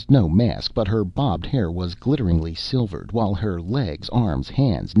there was no mask, but her bobbed hair was glitteringly silvered, while her legs, arms,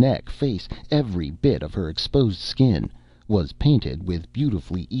 hands, neck, face, every bit of her exposed skin, was painted with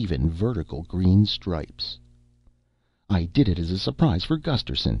beautifully even vertical green stripes. "I did it as a surprise for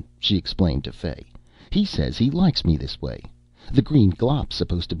Gusterson," she explained to Fay. "He says he likes me this way. The green glop's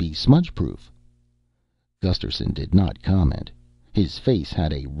supposed to be smudge-proof." Gusterson did not comment. His face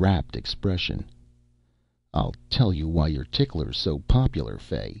had a rapt expression. "I'll tell you why your tickler's so popular,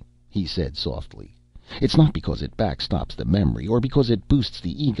 Fay," he said softly. "It's not because it backstops the memory, or because it boosts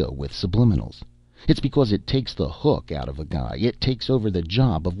the ego with subliminals. It's because it takes the hook out of a guy. It takes over the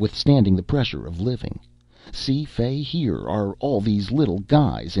job of withstanding the pressure of living. See, Fay, here are all these little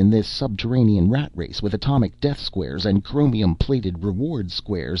guys in this subterranean rat race, with atomic death squares and chromium-plated reward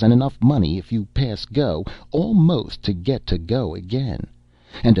squares and enough money if you pass go almost to get to go again.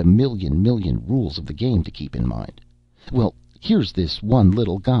 And a million rules of the game to keep in mind. Well, here's this one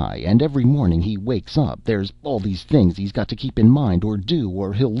little guy, and every morning he wakes up, there's all these things he's got to keep in mind or do,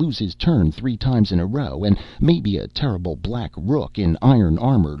 or he'll lose his turn 3 times in a row, and maybe a terrible black rook in iron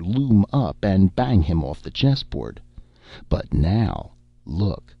armor loom up and bang him off the chessboard. But now,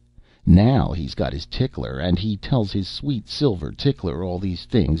 look, now he's got his tickler, and he tells his sweet silver tickler all these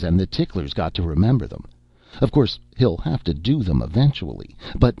things, and the tickler's got to remember them. Of course, he'll have to do them eventually,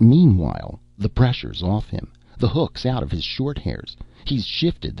 but meanwhile, the pressure's off him. The hook's out of his short hairs. He's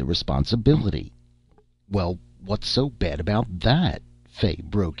shifted the responsibility." "Well, what's so bad about that?" Fay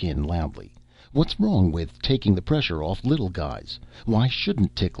broke in loudly. "What's wrong with taking the pressure off little guys? Why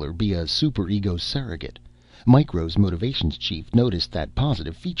shouldn't Tickler be a superego surrogate? Micro's motivations chief noticed that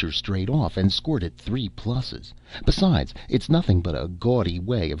positive feature straight off and scored it 3 pluses. Besides, it's nothing but a gaudy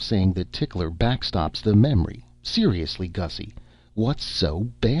way of saying that Tickler backstops the memory. Seriously, Gussie, what's so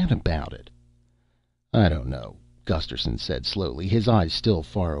bad about it?" "I don't know," Gusterson said slowly, his eyes still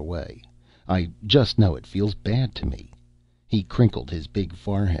far away. "I just know it feels bad to me." He crinkled his big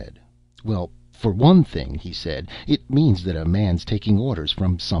forehead. "Well, for one thing," he said, "it means that a man's taking orders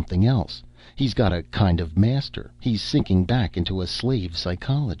from something else. He's got a kind of master. He's sinking back into a slave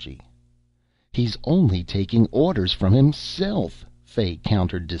psychology." "He's only taking orders from himself," Fay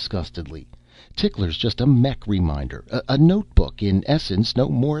countered disgustedly. "Tickler's just a mech reminder, a notebook, in essence no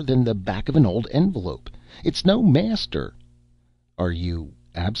more than the back of an old envelope. It's no master." "Are you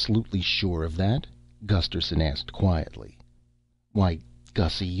absolutely sure of that?" Gusterson asked quietly. "Why,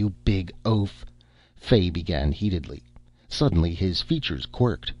 Gussie, you big oaf," Fay began heatedly. Suddenly his features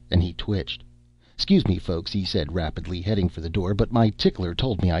quirked and he twitched. "Excuse me, folks," he said rapidly, heading for the door, "but my tickler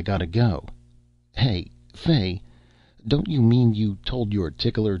told me I gotta go." "Hey, Fay, don't you mean you told your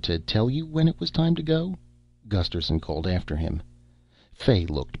tickler to tell you when it was time to go?" Gusterson called after him. Fay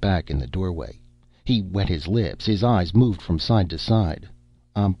looked back in the doorway. He wet his lips, his eyes moved from side to side.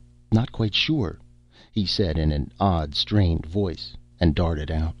 "I'm not quite sure," he said in an odd, strained voice, and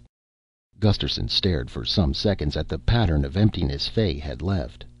darted out. Gusterson stared for some seconds at the pattern of emptiness Fay had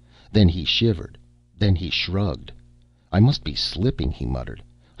left. Then he shivered. Then he shrugged. "I must be slipping," he muttered.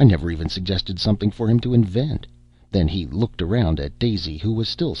 "I never even suggested something for him to invent." Then he looked around at Daisy, who was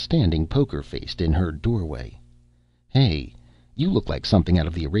still standing poker-faced in her doorway. "Hey, you look like something out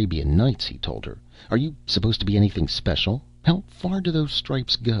of the Arabian Nights," he told her. "Are you supposed to be anything special? How far do those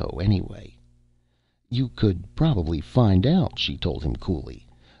stripes go, anyway?" "You could probably find out," she told him coolly.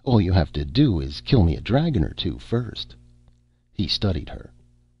 "All you have to do is kill me a dragon or two first." He studied her.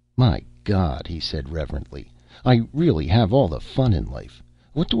 "My God," he said reverently, "I really have all the fun in life.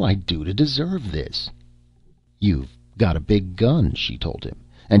 What do I do to deserve this?" "You've got a big gun," she told him,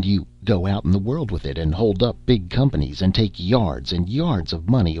 "and you go out in the world with it and hold up big companies and take yards and yards of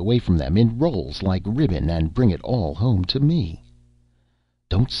money away from them in rolls like ribbon and bring it all home to me."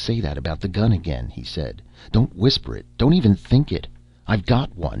 "Don't say that about the gun again," he said. "Don't whisper it. Don't even think it. I've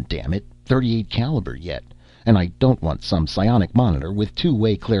got one, damn it, .38 caliber yet. And I don't want some psionic monitor with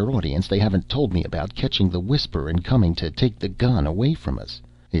two-way clairaudience they haven't told me about catching the whisper and coming to take the gun away from us.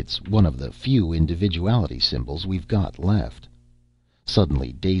 It's one of the few individuality symbols we've got left."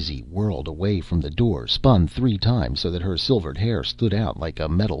 Suddenly Daisy whirled away from the door, spun 3 times so that her silvered hair stood out like a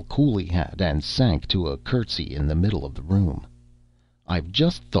metal coolie hat, and sank to a curtsy in the middle of the room. "I've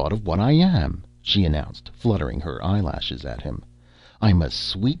just thought of what I am," she announced, fluttering her eyelashes at him. "I'm a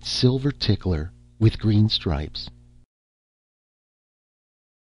sweet silver tickler with green stripes."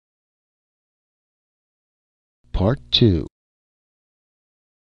 Part 2.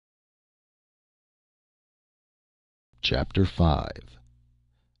 Chapter 5.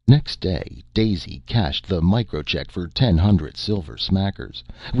 Next day, Daisy cashed the microcheck for 1,000 silver smackers,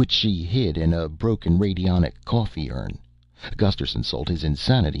 which she hid in a broken radionic coffee urn. Gusterson sold his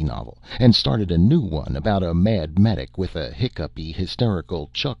insanity novel and started a new one about a mad medic with a hiccupy, hysterical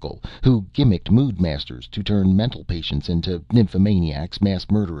chuckle who gimmicked mood masters to turn mental patients into nymphomaniacs, mass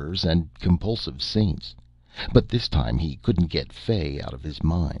murderers, and compulsive saints. But this time he couldn't get Fay out of his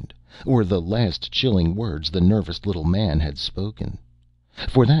mind, or the last chilling words the nervous little man had spoken.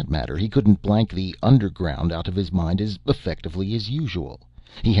 For that matter, he couldn't blank the underground out of his mind as effectively as usual.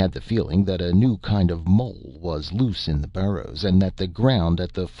 He had the feeling that a new kind of mole was loose in the burrows, and that the ground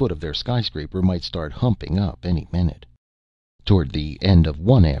at the foot of their skyscraper might start humping up any minute. Toward the end of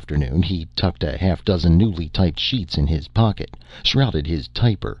one afternoon, he tucked a half-dozen newly typed sheets in his pocket, shrouded his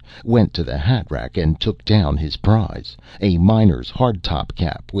typer, went to the hat rack, and took down his prize, a miner's hardtop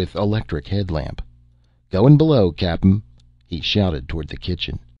cap with electric headlamp. "Going below, Cap'n," he shouted toward the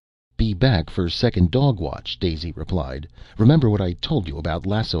kitchen. "Be back for second dog watch," Daisy replied. "Remember what I told you about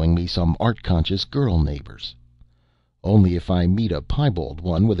lassoing me some art-conscious girl neighbors?" "Only if I meet a piebald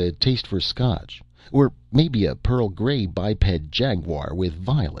one with a taste for Scotch. Or maybe a pearl gray biped jaguar with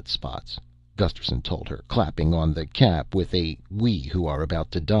violet spots," Gusterson told her, clapping on the cap with a "we who are about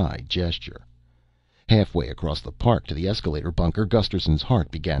to die" gesture. Halfway across the park to the escalator bunker, Gusterson's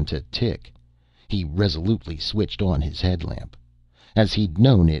heart began to tick. He resolutely switched on his headlamp. As he'd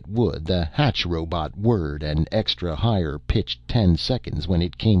known it would, the hatch robot whirred an extra higher pitched 10 seconds when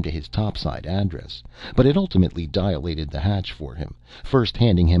it came to his topside address, but it ultimately dilated the hatch for him, first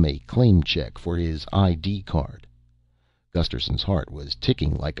handing him a claim check for his ID card. Gusterson's heart was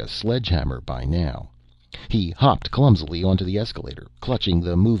ticking like a sledgehammer by now. He hopped clumsily onto the escalator, clutching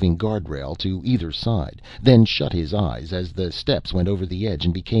the moving guardrail to either side, then shut his eyes as the steps went over the edge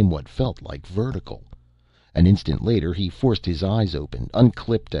and became what felt like vertical. An instant later he forced his eyes open,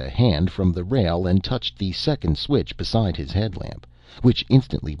 unclipped a hand from the rail, and touched the second switch beside his headlamp, which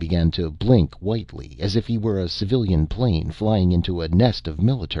instantly began to blink whitely, as if he were a civilian plane flying into a nest of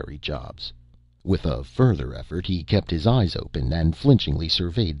military jobs. With a further effort he kept his eyes open and flinchingly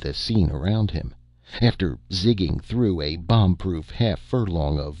surveyed the scene around him. After zigging through a bomb-proof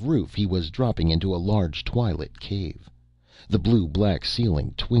half-furlong of roof, he was dropping into a large twilit cave. The blue-black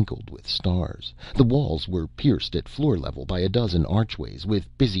ceiling twinkled with stars. The walls were pierced at floor level by a dozen archways,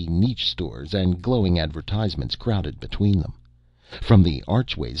 with busy niche stores and glowing advertisements crowded between them. From the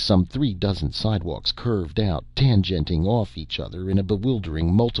archways, some 3 dozen sidewalks curved out, tangenting off each other in a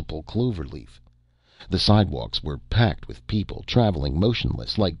bewildering multiple cloverleaf. The sidewalks were packed with people, traveling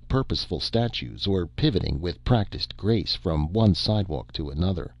motionless like purposeful statues, or pivoting with practiced grace from one sidewalk to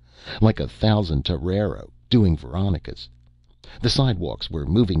another, like 1,000 torero doing Veronicas. The sidewalks were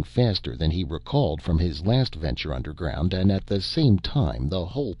moving faster than he recalled from his last venture underground, and at the same time the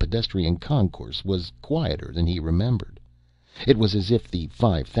whole pedestrian concourse was quieter than he remembered. It was as if the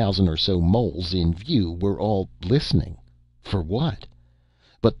 5,000 or so moles in view were all listening. For what?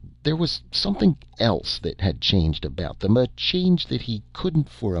 But there was something else that had changed about them, a change that he couldn't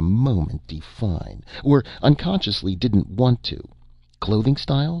for a moment define, or unconsciously didn't want to. Clothing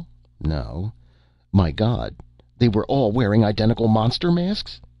style? No. My God, they were all wearing identical monster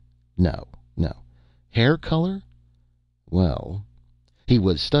masks? No, no. Hair color? Well, he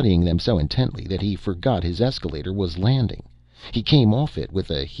was studying them so intently that he forgot his escalator was landing. He came off it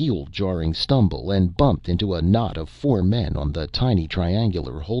with a heel-jarring stumble and bumped into a knot of 4 men on the tiny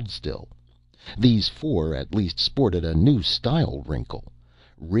triangular hold-still. These four at least sported a new style wrinkle: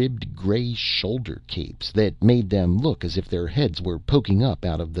 ribbed gray shoulder capes that made them look as if their heads were poking up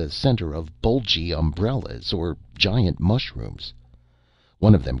out of the center of bulgy umbrellas or giant mushrooms.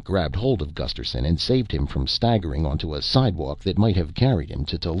 One of them grabbed hold of Gusterson and saved him from staggering onto a sidewalk that might have carried him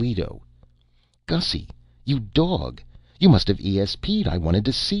to Toledo. "Gussie, you dog! You must have ESP'd. I wanted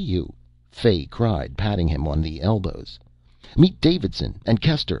to see you," Fay cried, patting him on the elbows. "Meet Davidson and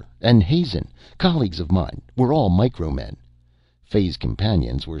Kester and Hazen, colleagues of mine. We're all micromen." Fay's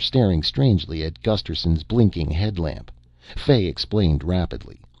companions were staring strangely at Gusterson's blinking headlamp. Fay explained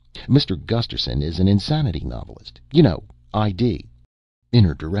rapidly. "Mr. Gusterson is an insanity novelist. You know, ID."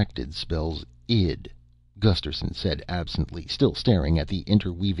 "Inner directed spells id," Gusterson said absently, still staring at the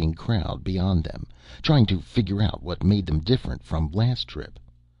interweaving crowd beyond them, trying to figure out what made them different from last trip.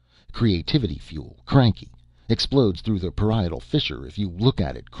 "Creativity fuel, cranky. Explodes through the parietal fissure if you look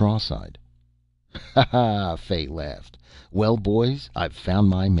at it cross-eyed." "Ha ha!" Fay laughed. "Well, boys, I've found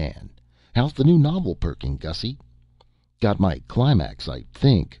my man. How's the new novel perking, Gussie?" "Got my climax, I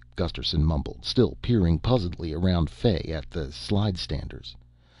think," Gusterson mumbled, still peering puzzledly around Fay at the slide-standers.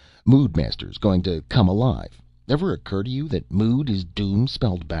 "Moodmaster's going to come alive. Ever occur to you that mood is doom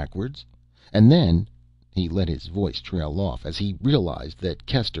spelled backwards? And then—" He let his voice trail off as he realized that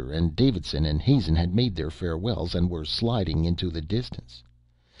Kester and Davidson and Hazen had made their farewells and were sliding into the distance.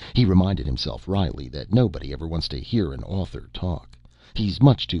 He reminded himself wryly that nobody ever wants to hear an author talk. He's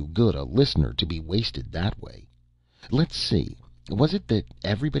much too good a listener to be wasted that way. Let's see. Was it that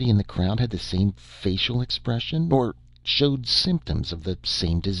everybody in the crowd had the same facial expression, or showed symptoms of the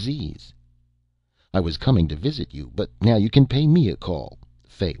same disease? "I was coming to visit you, but now you can pay me a call,"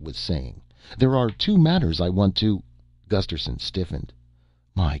 Fay was saying. "There are two matters I want to—" Gusterson stiffened.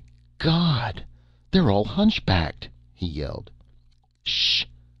 "My God! They're all hunchbacked!" he yelled. "Shh!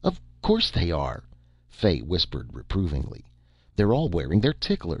 Of course they are," Fay whispered reprovingly. "They're all wearing their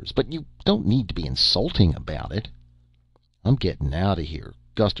ticklers, but you don't need to be insulting about it." "I'm getting out of here."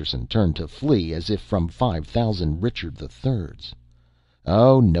 Gusterson turned to flee as if from 5,000 Richard III's.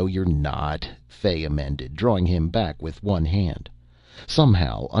 "Oh, no, you're not," Fay amended, drawing him back with one hand.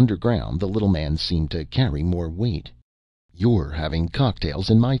 Somehow, underground, the little man seemed to carry more weight. "You're having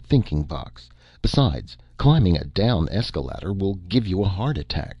cocktails in my thinking box. Besides, climbing a down escalator will give you a heart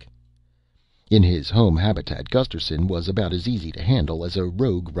attack." In his home habitat, Gusterson was about as easy to handle as a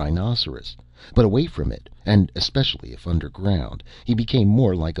rogue rhinoceros. But away from it, and especially if underground, he became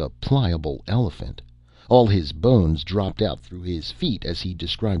more like a pliable elephant. All his bones dropped out through his feet, as he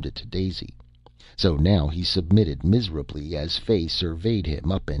described it to Daisy. So now he submitted miserably as Fay surveyed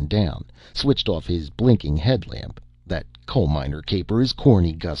him up and down, switched off his blinking headlamp — that coal miner caper is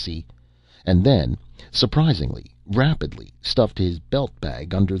corny, Gussie — and then, surprisingly rapidly, stuffed his belt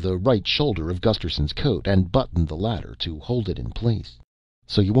bag under the right shoulder of Gusterson's coat and buttoned the latter to hold it in place.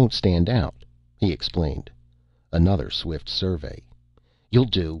 "So you won't stand out," he explained. Another swift survey. "You'll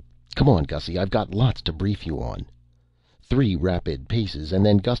do. Come on, Gussie, I've got lots to brief you on." 3 rapid paces, and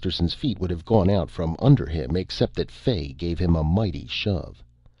then Gusterson's feet would have gone out from under him, except that Fay gave him a mighty shove.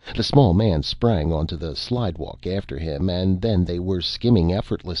 The small man sprang onto the slidewalk after him, and then they were skimming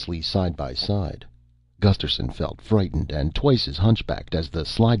effortlessly side by side. Gusterson felt frightened and twice as hunchbacked as the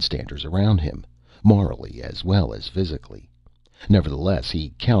slidestanders around him, morally as well as physically. Nevertheless,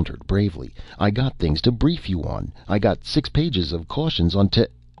 he countered bravely. "I got things to brief you on. I got 6 pages of cautions on t—"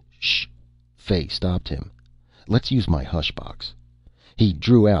 "Shh!" Fay stopped him. "Let's use my hush box." He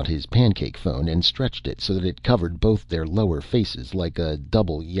drew out his pancake phone and stretched it so that it covered both their lower faces like a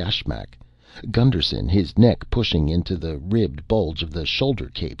double yashmak. Gunderson, his neck pushing into the ribbed bulge of the shoulder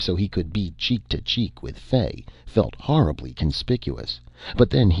cape so he could be cheek to cheek with Fay, felt horribly conspicuous. But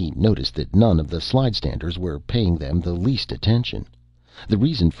then he noticed that none of the slidestanders were paying them the least attention. The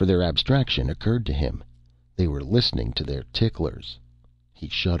reason for their abstraction occurred to him. They were listening to their ticklers. He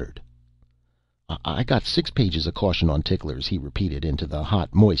shuddered. "I got 6 pages of caution on ticklers," he repeated into the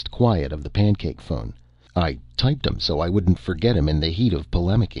hot, moist quiet of the pancake phone. "I typed 'em so I wouldn't forget 'em in the heat of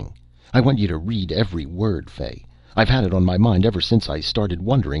polemicking. I want you to read every word, Fay. I've had it on my mind ever since I started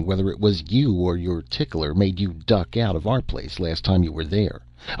wondering whether it was you or your tickler made you duck out of our place last time you were there.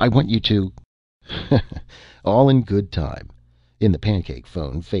 I want you to—" "All in good time." In the pancake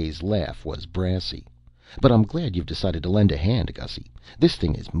phone, Fay's laugh was brassy. "But I'm glad you've decided to lend a hand, Gussie. This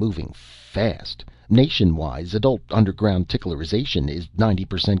thing is moving fast. Nation-wise, adult underground ticklerization is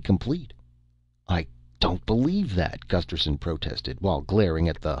 90% complete." "I don't believe that," Gusterson protested, while glaring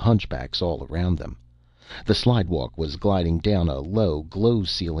at the hunchbacks all around them. The slidewalk was gliding down a low,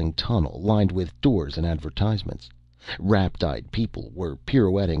 glow-ceiling tunnel lined with doors and advertisements. Rapt-eyed people were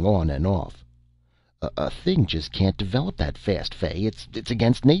pirouetting on and off. A thing just can't develop that fast, Fay. It's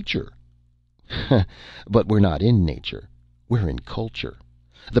against nature." "But we're not in nature. We're in culture.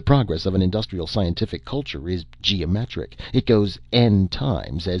 The progress of an industrial scientific culture is geometric. It goes n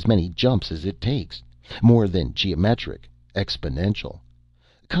times as many jumps as it takes. More than geometric, exponential.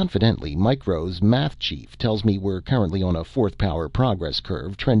 Confidently, Micro's math chief tells me we're currently on a fourth power progress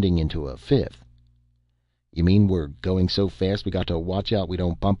curve, trending into a fifth." "You mean we're going so fast we got to watch out we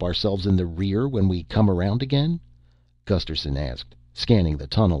don't bump ourselves in the rear when we come around again?" Gusterson asked, scanning the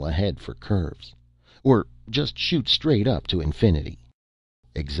tunnel ahead for curves. "Or just shoot straight up to infinity?"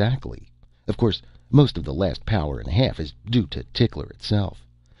 "Exactly. Of course, most of the last power and a half is due to Tickler itself.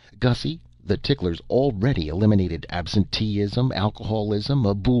 Gussie, the Ticklers already eliminated absenteeism, alcoholism,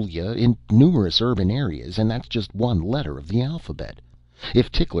 abulia in numerous urban areas, and that's just one letter of the alphabet.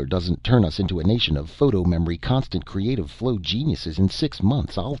 If Tickler doesn't turn us into a nation of photo memory constant creative flow geniuses in 6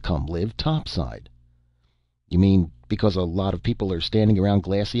 months, I'll come live topside." "You mean because a lot of people are standing around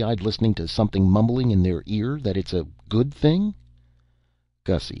glassy-eyed listening to something mumbling in their ear that it's a good thing?"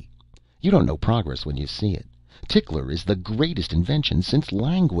 "Gussie, you don't know progress when you see it. Tickler is the greatest invention since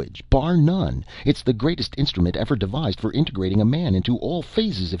language, bar none. It's the greatest instrument ever devised for integrating a man into all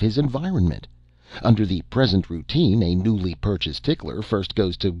phases of his environment. Under the present routine, a newly purchased Tickler first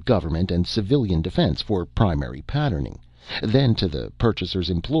goes to government and civilian defense for primary patterning, then to the purchaser's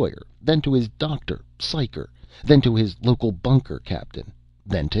employer, then to his doctor, psycher, then to his local bunker captain,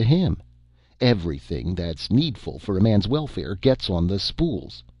 then to him. Everything that's needful for a man's welfare gets on the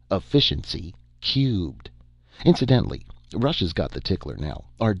spools. Efficiency cubed. Incidentally, Russia's got the Tickler now.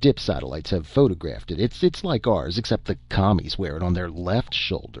 Our dip satellites have photographed it. It's like ours, except the commies wear it on their left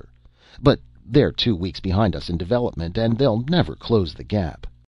shoulder. But they're 2 weeks behind us in development, and they'll never close the gap."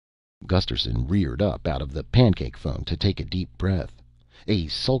 Gusterson reared up out of the pancake phone to take a deep breath. A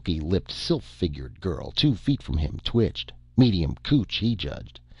sulky-lipped, sylph-figured girl 2 feet from him twitched. Medium cooch, he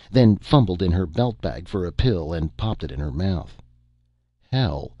judged. Then fumbled in her belt bag for a pill and popped it in her mouth.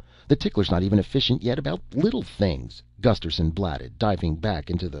 "Hell, the Tickler's not even efficient yet about little things," Gusterson blatted, diving back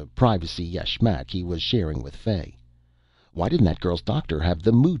into the privacy yashmak he was sharing with Fay. "Why didn't that girl's doctor have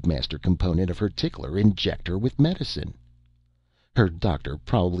the Moodmaster component of her Tickler inject her with medicine?" "Her doctor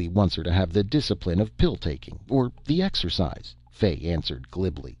probably wants her to have the discipline of pill taking, or the exercise," Fay answered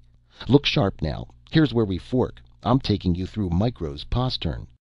glibly. "Look sharp now. Here's where we fork. I'm taking you through Micro's postern."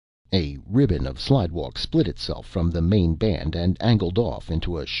 A ribbon of slidewalk split itself from the main band and angled off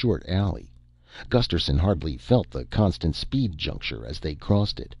into a short alley. Gusterson hardly felt the constant speed juncture as they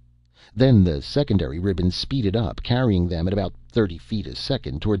crossed it. Then the secondary ribbon speeded up, carrying them at about 30 feet a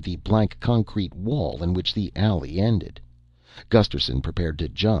second toward the blank concrete wall in which the alley ended. Gusterson prepared to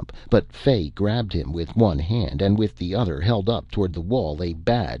jump, but Fay grabbed him with one hand and with the other held up toward the wall a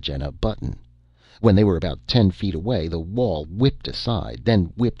badge and a button. When they were about 10 feet away, the wall whipped aside, then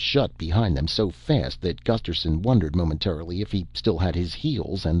whipped shut behind them so fast that Gusterson wondered momentarily if he still had his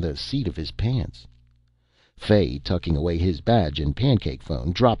heels and the seat of his pants. Fay, tucking away his badge and pancake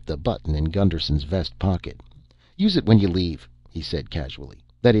phone, dropped the button in Gunderson's vest pocket. "Use it when you leave," he said casually.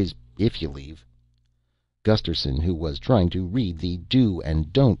 "That is, if you leave." Gusterson, who was trying to read the do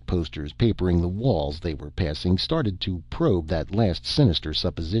and don't posters papering the walls they were passing, started to probe that last sinister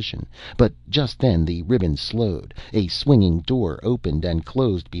supposition, but just then the ribbon slowed, a swinging door opened and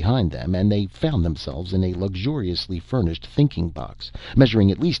closed behind them, and they found themselves in a luxuriously furnished thinking box, measuring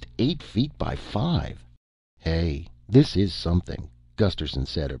at least 8 feet by 5. "Hey, this is something," Gusterson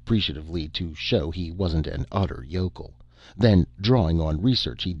said appreciatively to show he wasn't an utter yokel. Then, drawing on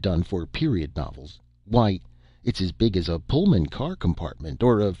research he'd done for period novels, "Why, it's as big as a Pullman car compartment,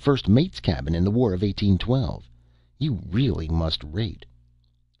 or a first mate's cabin in the War of 1812. You really must rate."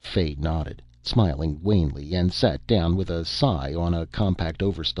 Fay nodded, smiling wanly, and sat down with a sigh on a compact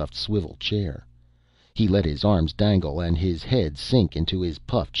overstuffed swivel chair. He let his arms dangle and his head sink into his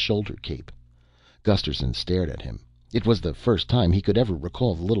puffed shoulder cape. Gusterson stared at him. It was the first time he could ever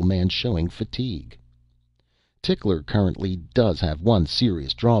recall the little man showing fatigue. "Tickler currently does have one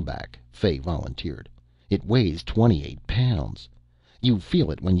serious drawback," Fay volunteered. "It weighs 28 pounds. You feel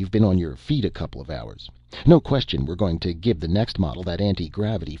it when you've been on your feet a couple of hours. No question we're going to give the next model that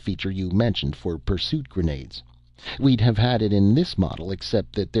anti-gravity feature you mentioned for pursuit grenades. We'd have had it in this model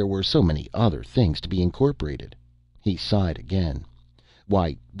except that there were so many other things to be incorporated." He sighed again.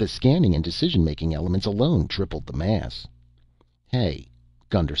 "Why, the scanning and decision-making elements alone tripled the mass." "Hey,"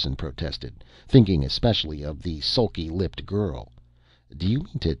 Gunderson protested, thinking especially of the sulky-lipped girl. "Do you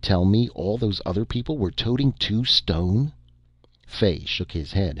mean to tell me all those other people were toting 2 stone?" Fay shook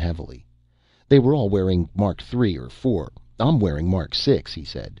his head heavily. "They were all wearing Mark III or IV. I'm wearing Mark 6, he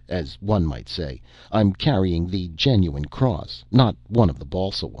said, as one might say. I'm carrying the genuine cross, not one of the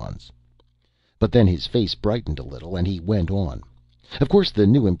balsa ones. But then his face brightened a little, and he went on. Of course, the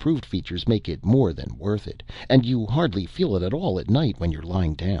new improved features make it more than worth it, and you hardly feel it at all at night when you're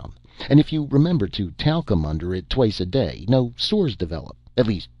lying down. And if you remember to talcum under it twice a day, no sores develop, at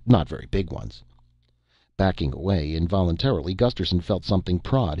least not very big ones. Backing away involuntarily, Gusterson felt something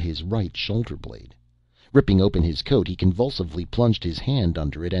prod his right shoulder blade. Ripping open his coat, he convulsively plunged his hand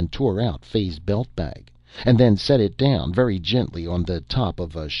under it and tore out Fay's belt bag, and then set it down very gently on the top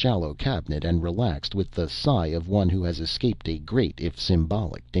of a shallow cabinet and relaxed with the sigh of one who has escaped a great, if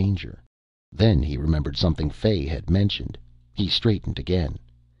symbolic, danger. Then he remembered something Fay had mentioned. He straightened again.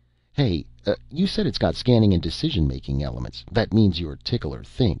 Hey, you said it's got scanning and decision-making elements. That means your tickler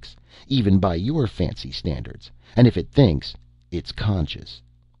thinks, even by your fancy standards. And if it thinks, it's conscious.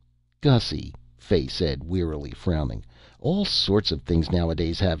 Gussie, Fay said wearily, frowning. All sorts of things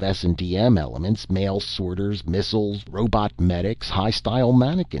nowadays have S&DM elements, mail sorters, missiles, robot medics, high-style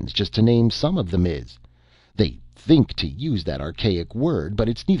mannequins, just to name some of them is. They think to use that archaic word, but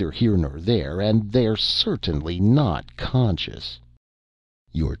it's neither here nor there, and they're certainly not conscious.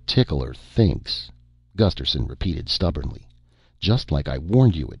 Your tickler thinks, Gusterson repeated stubbornly. Just like I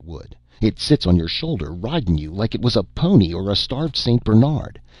warned you it would. It sits on your shoulder, riding you like it was a pony or a starved St.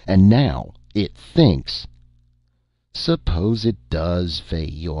 Bernard. And now it thinks. Suppose it does, Fay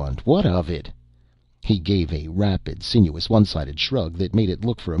yawned. What of it? He gave a rapid, sinuous, one-sided shrug that made it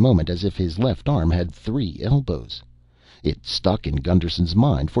look for a moment as if his left arm had 3 elbows. It stuck in Gunderson's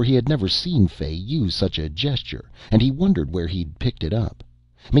mind, for he had never seen Fay use such a gesture, and he wondered where he'd picked it up.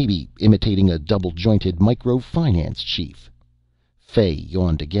 Maybe imitating a double-jointed microfinance chief. Fay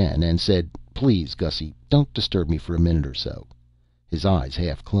yawned again and said, Please, Gussie, don't disturb me for a minute or so. His eyes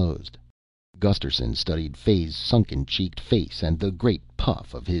half closed. Gusterson studied Fay's sunken-cheeked face and the great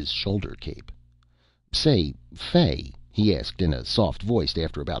puff of his shoulder cape. Say, Fay, he asked in a soft voice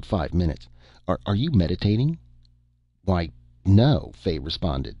after about 5 minutes, are you meditating? Why, no, Fay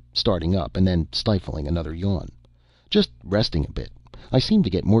responded, starting up and then stifling another yawn. Just resting a bit. I seem to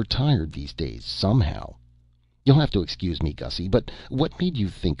get more tired these days, somehow. You'll have to excuse me, Gussie, but what made you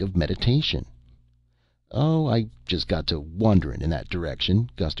think of meditation? Oh, I just got to wondering in that direction,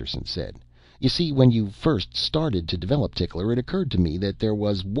 Gusterson said. You see, when you first started to develop Tickler, it occurred to me that there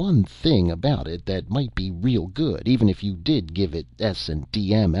was one thing about it that might be real good, even if you did give it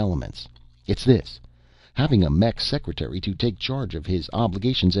S&DM elements. It's this. Having a mech secretary to take charge of his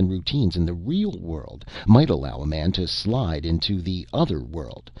obligations and routines in the real world might allow a man to slide into the other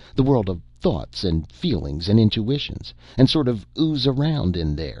world, the world of thoughts and feelings and intuitions, and sort of ooze around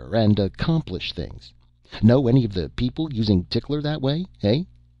in there and accomplish things. Know any of the people using Tickler that way, eh?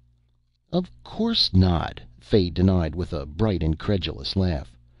 Of course not, Fay denied with a bright, incredulous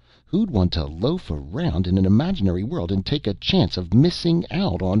laugh. Who'd want to loaf around in an imaginary world and take a chance of missing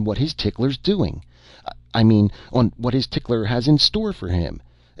out on what his tickler's doing? I mean, on what his tickler has in store for him.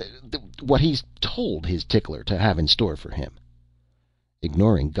 What he's told his tickler to have in store for him.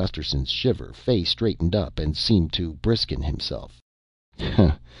 Ignoring Gusterson's shiver, Fay straightened up and seemed to brisken himself.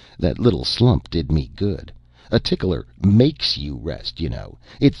 That little slump did me good. A tickler makes you rest, you know.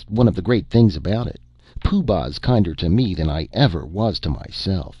 It's one of the great things about it. Pooh-Bah's kinder to me than I ever was to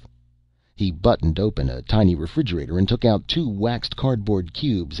myself. He buttoned open a tiny refrigerator and took out 2 waxed cardboard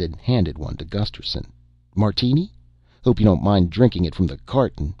cubes and handed one to Gusterson. Martini? Hope you don't mind drinking it from the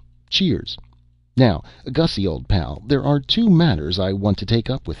carton. Cheers. Now, Gussie, old pal, there are 2 matters I want to take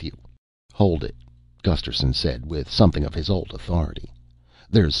up with you. Hold it, Gusterson said with something of his old authority.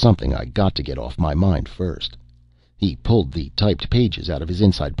 There's something I got to get off my mind first. He pulled the typed pages out of his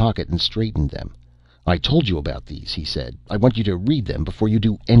inside pocket and straightened them. I told you about these, he said. I want you to read them before you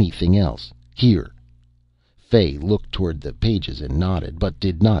do anything else. Here. Fay looked toward the pages and nodded, but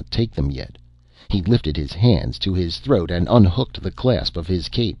did not take them yet. He lifted his hands to his throat and unhooked the clasp of his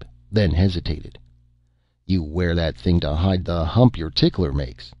cape, then hesitated. You wear that thing to hide the hump your tickler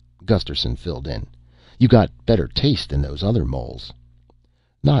makes, Gusterson filled in. You got better taste than those other moles.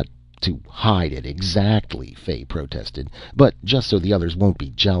 Not to hide it exactly, Fay protested, but just so the others won't be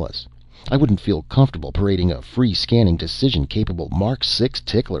jealous. I wouldn't feel comfortable parading a free-scanning, decision-capable Mark 6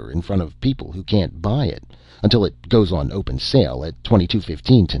 tickler in front of people who can't buy it, until it goes on open sale at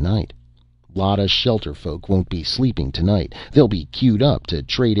 22:15 tonight. Lot of shelter folk won't be sleeping tonight. They'll be queued up to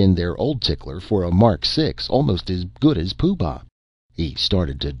trade in their old tickler for a Mark 6 almost as good as Pooh-Bah. He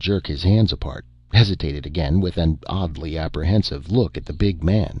started to jerk his hands apart, hesitated again with an oddly apprehensive look at the big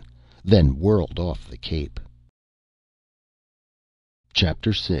man, then whirled off the cape.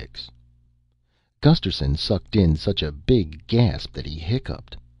 Chapter 6. Gusterson sucked in such a big gasp that he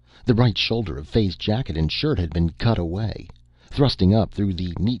hiccuped. The right shoulder of Fay's jacket and shirt had been cut away. Thrusting up through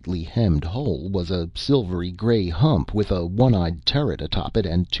the neatly hemmed hole was a silvery gray hump with a one-eyed turret atop it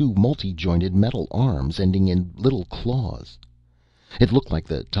and two multi-jointed metal arms ending in little claws. It looked like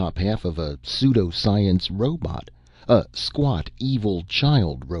the top half of a pseudoscience robot. A squat, evil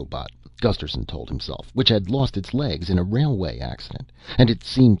child robot, Gusterson told himself, which had lost its legs in a railway accident, and it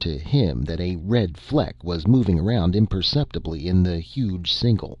seemed to him that a red fleck was moving around imperceptibly in the huge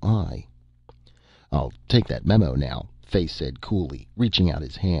single eye. "I'll take that memo now," Fay said coolly, reaching out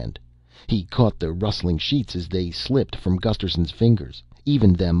his hand. He caught the rustling sheets as they slipped from Gusterson's fingers,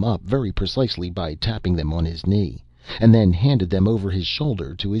 evened them up very precisely by tapping them on his knee, and then handed them over his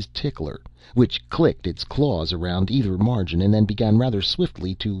shoulder to his tickler, which clicked its claws around either margin and then began rather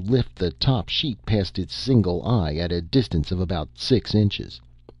swiftly to lift the top sheet past its single eye at a distance of about 6 inches.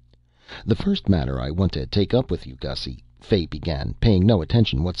 "The first matter I want to take up with you, Gussie," Fay began, paying no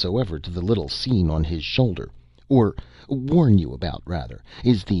attention whatsoever to the little scene on his shoulder, "or warn you about, rather,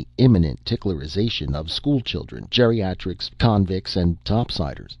 is the imminent ticklerization of schoolchildren, geriatrics, convicts, and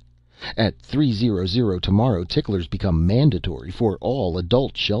topsiders. At 3:00 tomorrow, ticklers become mandatory for all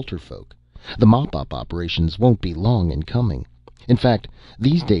adult shelter folk. The mop-up operations won't be long in coming. In fact,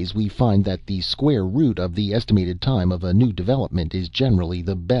 these days we find that the square root of the estimated time of a new development is generally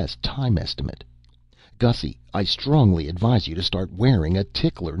the best time estimate. Gussie, I strongly advise you to start wearing a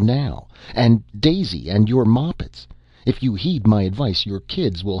tickler now, and Daisy and your moppets. If you heed my advice, your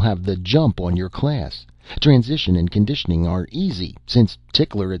kids will have the jump on your class. Transition and conditioning are easy, since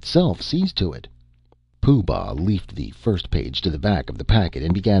Tickler itself sees to it." Pooh Bah leafed the first page to the back of the packet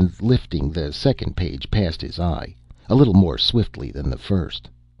and began lifting the second page past his eye, a little more swiftly than the first.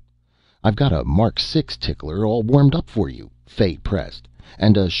 "I've got a Mark 6 tickler all warmed up for you," Fay pressed,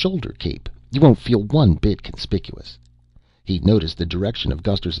 "and a shoulder cape. You won't feel one bit conspicuous." He noticed the direction of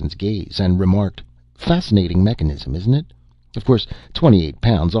Gusterson's gaze and remarked, "Fascinating mechanism, isn't it? Of course, 28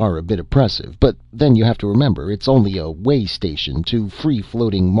 pounds are a bit oppressive, but then you have to remember it's only a way station to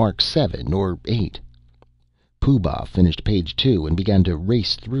free-floating Mark 7 or 8. Pooh Bah finished page 2 and began to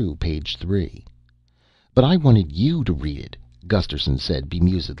race through page 3. "But I wanted you to read it," Gusterson said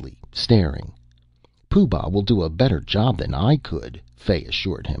bemusedly, staring. "Pooh Bah will do a better job than I could," Fay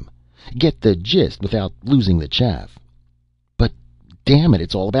assured him. "Get the gist without losing the chaff." "But damn it,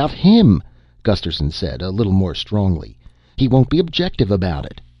 it's all about him," Gusterson said a little more strongly. "He won't be objective about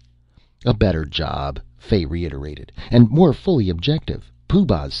it." "A better job," Fay reiterated, "and more fully objective. Pooh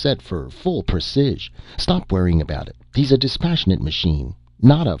Bah's set for full precis. Stop worrying about it. He's a dispassionate machine,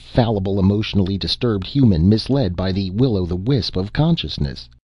 not a fallible, emotionally disturbed human misled by the will-o'-the-wisp of consciousness.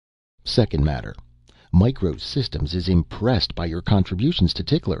 Second matter. Micro Systems is impressed by your contributions to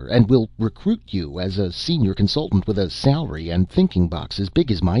Tickler and will recruit you as a senior consultant with a salary and thinking box as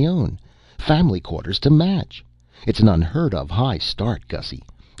big as my own. Family quarters to match. It's an unheard of high start, Gussie.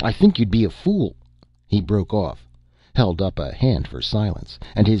 I think you'd be a fool." He broke off, held up a hand for silence,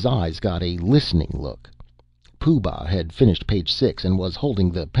 and his eyes got a listening look. Pooh Bah had finished page 6 and was holding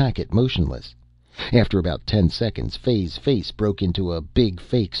the packet motionless. After about 10 seconds, Fay's face broke into a big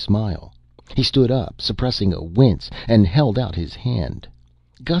fake smile. He stood up, suppressing a wince, and held out his hand.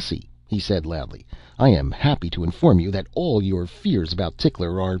 "Gussie," he said loudly, "I am happy to inform you that all your fears about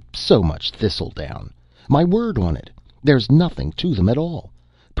Tickler are so much thistledown. My word on it, there's nothing to them at all.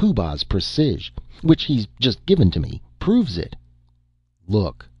 Pooh Bah's precis, which he's just given to me, proves it."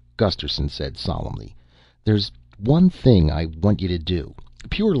 "Look," Gusterson said solemnly, "there's one thing I want you to do,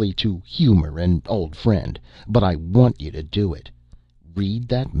 purely to humor an old friend, but I want you to do it. Read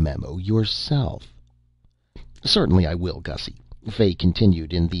that memo yourself." "Certainly I will, Gussie," Fay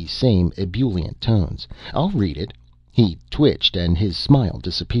continued in the same ebullient tones. "I'll read it." He twitched and his smile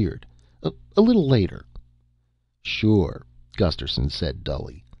disappeared. A little later." "Sure," Gusterson said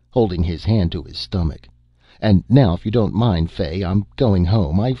dully, holding his hand to his stomach. "And now, if you don't mind, Fay, I'm going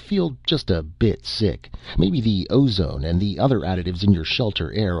home. I feel just a bit sick. Maybe the ozone and the other additives in your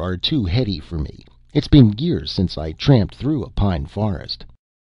shelter air are too heady for me. It's been years since I tramped through a pine forest."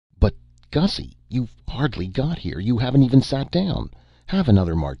 "But, Gussie, you've hardly got here. You haven't even sat down. Have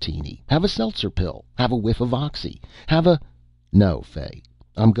another martini. Have a seltzer pill. Have a whiff of oxy. Have a—" "No, Fay.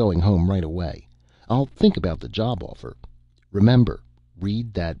 I'm going home right away. I'll think about the job offer. Remember,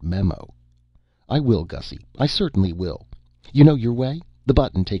 read that memo." "I will, Gussie. I certainly will. You know your way? The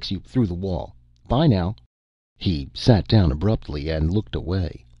button takes you through the wall. Bye now." He sat down abruptly and looked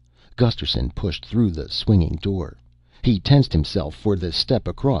away. Gusterson pushed through the swinging door. He tensed himself for the step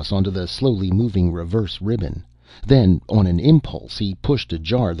across onto the slowly moving reverse ribbon. Then, on an impulse, he pushed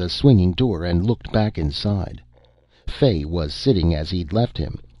ajar the swinging door and looked back inside. Fay was sitting as he'd left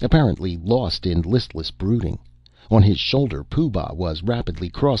him, apparently lost in listless brooding. On his shoulder, Pooh Bah was rapidly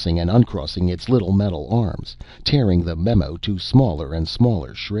crossing and uncrossing its little metal arms, tearing the memo to smaller and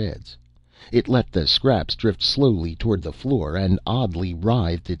smaller shreds. It let the scraps drift slowly toward the floor and oddly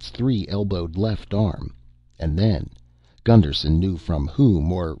writhed its three-elbowed left arm. And then Gunderson knew from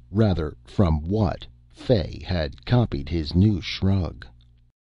whom, or rather from what, Fay had copied his new shrug.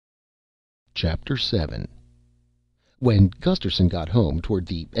 Chapter 7. When Gusterson got home toward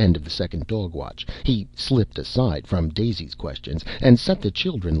the end of the second dog watch, he slipped aside from Daisy's questions and set the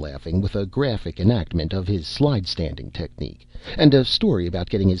children laughing with a graphic enactment of his slide-standing technique, and a story about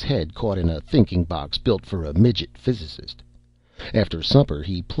getting his head caught in a thinking box built for a midget physicist. After supper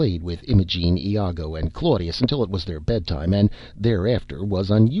he played with Imogene, Iago, and Claudius until it was their bedtime, and thereafter was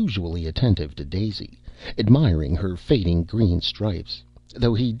unusually attentive to Daisy, admiring her fading green stripes,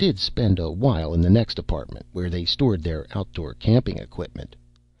 though he did spend a while in the next apartment, where they stored their outdoor camping equipment.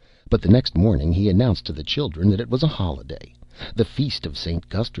 But the next morning he announced to the children that it was a holiday, the feast of St.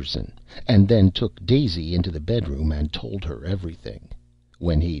 Gusterson, and then took Daisy into the bedroom and told her everything.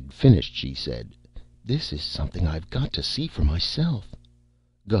 When he'd finished, she said, "This is something I've got to see for myself."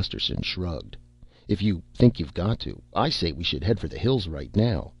 Gusterson shrugged. "If you think you've got to, I say we should head for the hills right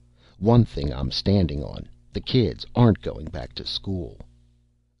now. One thing I'm standing on: the kids aren't going back to school."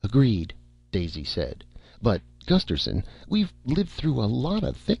 "Agreed," Daisy said. "But, Gusterson, we've lived through a lot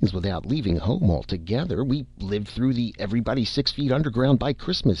of things without leaving home altogether. We lived through the Everybody 6 Feet Underground by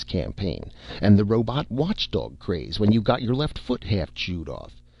Christmas campaign, and the robot watchdog craze when you got your left foot half chewed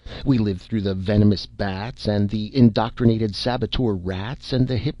off. We lived through the venomous bats, and the indoctrinated saboteur rats, and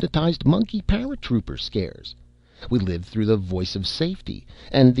the hypnotized monkey paratrooper scares. We lived through the voice of safety,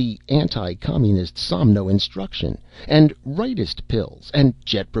 and the anti-communist somno instruction, and rightist pills, and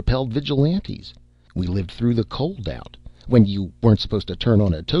jet-propelled vigilantes. We lived through the cold out, when you weren't supposed to turn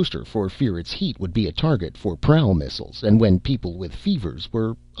on a toaster for fear its heat would be a target for prowl missiles, and when people with fevers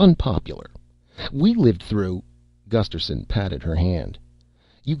were unpopular. We lived through—" Gusterson patted her hand.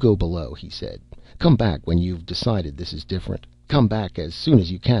 "You go below," he said. "Come back when you've decided this is different. Come back as soon as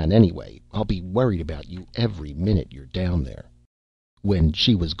you can, anyway. I'll be worried about you every minute you're down there." When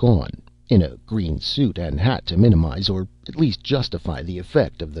she was gone, in a green suit and hat to minimize, or at least justify, the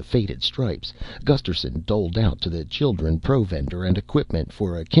effect of the faded stripes, Gusterson doled out to the children provender and equipment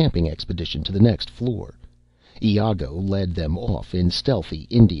for a camping expedition to the next floor. Iago led them off in stealthy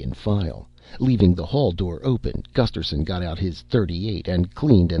Indian file. Leaving the hall door open, Gusterson got out his .38 and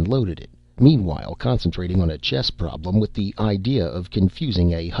cleaned and loaded it, meanwhile concentrating on a chess problem with the idea of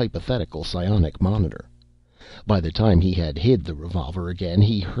confusing a hypothetical psionic monitor. By the time he had hid the revolver again,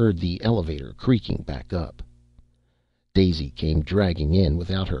 he heard the elevator creaking back up. Daisy came dragging in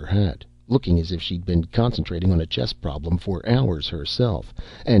without her hat, looking as if she'd been concentrating on a chess problem for hours herself,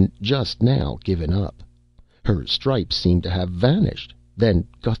 and just now given up. Her stripes seemed to have vanished. Then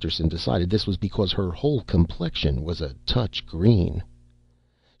Gusterson decided this was because her whole complexion was a touch green.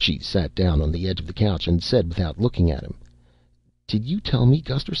 She sat down on the edge of the couch and said without looking at him, "Did you tell me,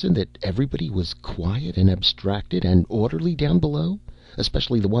 Gusterson, that everybody was quiet and abstracted and orderly down below?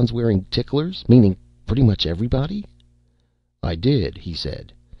 Especially the ones wearing ticklers, meaning pretty much everybody?" "I did," he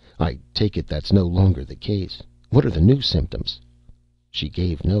said. "I take it that's no longer the case. What are the new symptoms?" She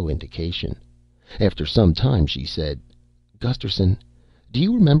gave no indication. After some time she said, "Gusterson, do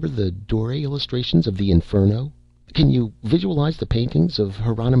you remember the Doré illustrations of the Inferno? Can you visualize the paintings of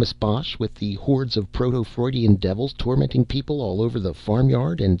Hieronymus Bosch with the hordes of proto-Freudian devils tormenting people all over the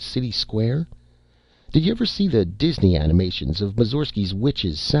farmyard and city square? Did you ever see the Disney animations of Mussorgsky's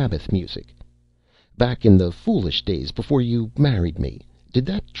Witches' Sabbath music? Back in the foolish days before you married me, did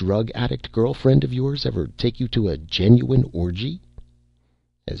that drug-addict girlfriend of yours ever take you to a genuine orgy?"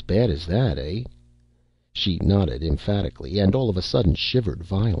 "As bad as that, eh?" She nodded emphatically, and all of a sudden shivered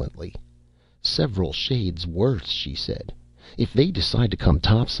violently. "Several shades worse," she said. "If they decide to come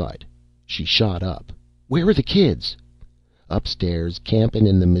topside—" She shot up. "Where are the kids?" "Upstairs, camping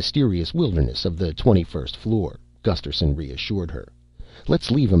in the mysterious wilderness of the 21st floor," Gusterson reassured her. "Let's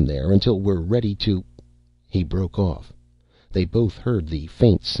leave 'em there until we're ready to—" He broke off. They both heard the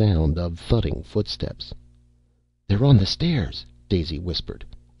faint sound of thudding footsteps. "They're on the stairs," Daisy whispered,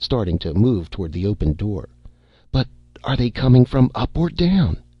 starting to move toward the open door. "But are they coming from up or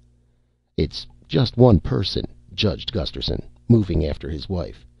down?" "It's just one person," judged Gusterson, moving after his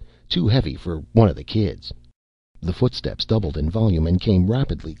wife. "Too heavy for one of the kids." The footsteps doubled in volume and came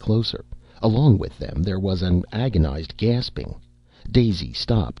rapidly closer. Along with them there was an agonized gasping. Daisy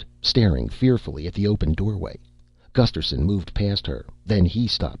stopped, staring fearfully at the open doorway. Gusterson moved past her, then he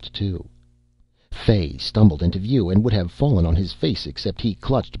stopped too. Fay stumbled into view and would have fallen on his face except he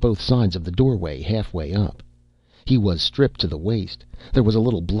clutched both sides of the doorway halfway up. He was stripped to the waist. There was a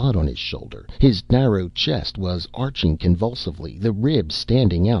little blood on his shoulder. His narrow chest was arching convulsively, the ribs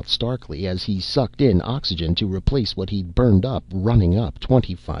standing out starkly as he sucked in oxygen to replace what he'd burned up running up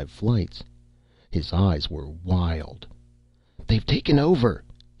 25 flights. His eyes were wild. "They've taken over,"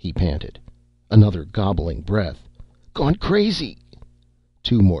 he panted. Another gobbling breath. "Gone crazy."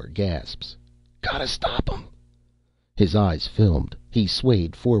 Two more gasps. "Gotta stop 'em." His eyes filmed. He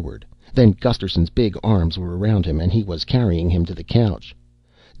swayed forward. Then Gusterson's big arms were around him and he was carrying him to the couch.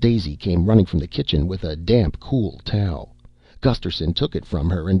 Daisy came running from the kitchen with a damp, cool towel. Gusterson took it from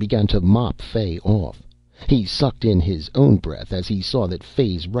her and began to mop Fay off. He sucked in his own breath as he saw that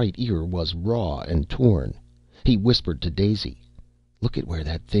Fay's right ear was raw and torn. He whispered to Daisy, "Look at where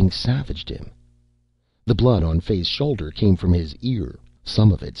that thing savaged him." The blood on Fay's shoulder came from his ear.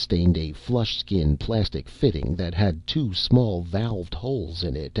 Some of it stained a flush-skin plastic fitting that had two small valved holes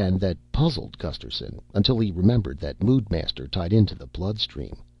in it and that puzzled Gusterson until he remembered that Moodmaster tied into the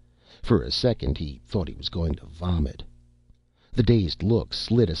bloodstream. For a second he thought he was going to vomit. The dazed look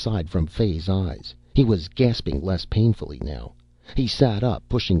slid aside from Fay's eyes. He was gasping less painfully now. He sat up,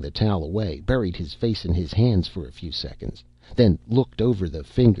 pushing the towel away, buried his face in his hands for a few seconds, then looked over the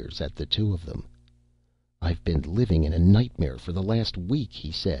fingers at the two of them. "I've been living in a nightmare for the last week,"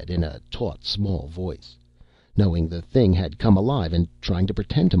 he said in a taut, small voice. "Knowing the thing had come alive and trying to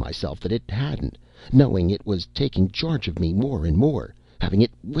pretend to myself that it hadn't. Knowing it was taking charge of me more and more. Having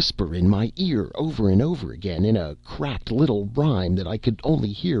it whisper in my ear over and over again in a cracked little rhyme that I could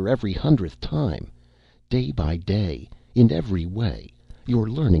only hear every 100th time. Day by day, in every way,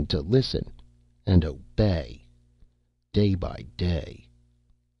 you're learning to listen and obey. Day by day."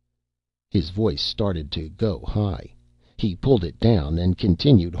 His voice started to go high. He pulled it down and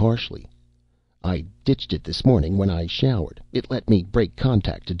continued harshly. "I ditched it this morning when I showered. It let me break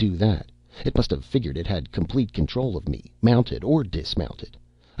contact to do that. It must have figured it had complete control of me, mounted or dismounted.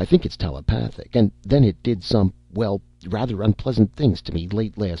 I think it's telepathic. And then it did some, well, rather unpleasant things to me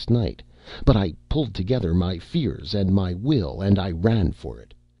late last night. But I pulled together my fears and my will and I ran for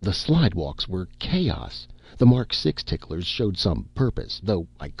it. The slidewalks were chaos. The Mark 6 ticklers showed some purpose, though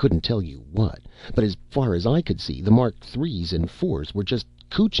I couldn't tell you what. But as far as I could see, the Mark 3s and 4s were just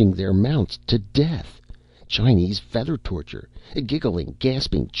cooching their mounts to death. Chinese feather torture. Giggling,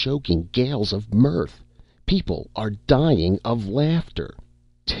 gasping, choking gales of mirth. People are dying of laughter.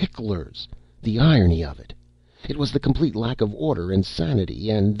 Ticklers. The irony of it. It was the complete lack of order and sanity,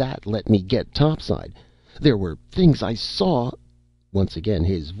 and that let me get topside. There were things I saw." Once again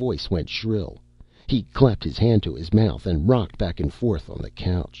his voice went shrill. He clapped his hand to his mouth and rocked back and forth on the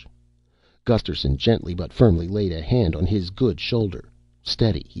couch. Gusterson gently but firmly laid a hand on his good shoulder.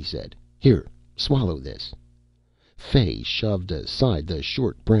 "Steady," he said. "Here, swallow this." Fay shoved aside the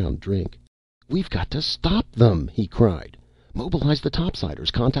short brown drink. "We've got to stop them!" he cried. "Mobilize the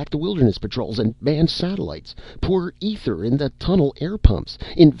topsiders, contact the wilderness patrols and manned satellites, pour ether in the tunnel air pumps,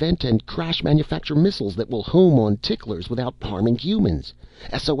 invent and crash manufacture missiles that will home on ticklers without harming humans.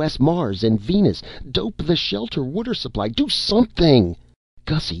 SOS Mars and Venus, dope the shelter water supply, do something!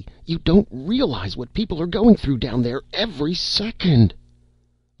 Gussie, you don't realize what people are going through down there every second."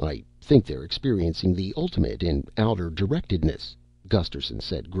 "I think they're experiencing the ultimate in outer directedness," Gusterson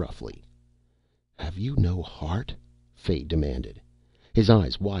said gruffly. "Have you no heart?" Fay demanded. His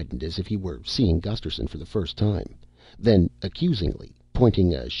eyes widened as if he were seeing Gusterson for the first time. Then, accusingly,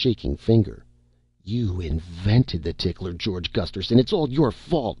 pointing a shaking finger. "You invented the tickler, George Gusterson. It's all your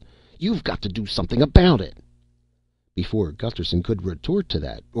fault. You've got to do something about it." Before Gusterson could retort to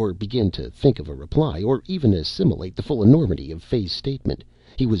that, or begin to think of a reply, or even assimilate the full enormity of Fay's statement,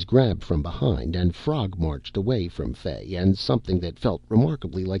 he was grabbed from behind and frog-marched away from Fay, and something that felt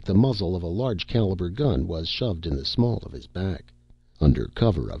remarkably like the muzzle of a large caliber gun was shoved in the small of his back. Under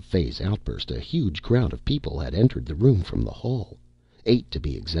cover of Fay's outburst, a huge crowd of people had entered the room from the hall. 8 to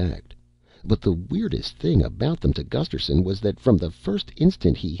be exact. But the weirdest thing about them to Gusterson was that from the first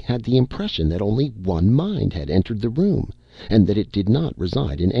instant he had the impression that only one mind had entered the room, and that it did not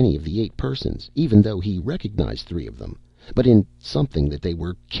reside in any of the 8 persons, even though he recognized 3 of them, but in something that they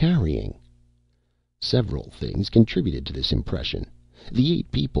were carrying. Several things contributed to this impression. The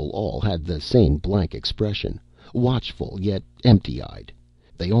 8 people all had the same blank expression, watchful yet empty-eyed.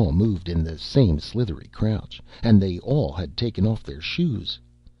 They all moved in the same slithery crouch, and they all had taken off their shoes.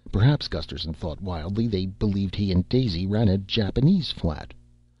 Perhaps, Gusterson thought wildly, they believed he and Daisy ran a Japanese flat.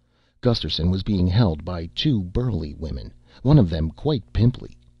 Gusterson was being held by 2 burly women, one of them quite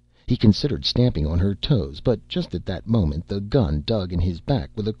pimply. He considered stamping on her toes, but just at that moment the gun dug in his back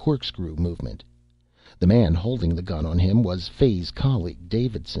with a corkscrew movement. The man holding the gun on him was Fay's colleague,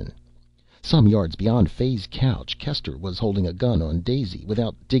 Davidson. Some yards beyond Fay's couch, Kester was holding a gun on Daisy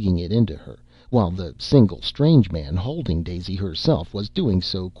without digging it into her, while the single strange man holding Daisy herself was doing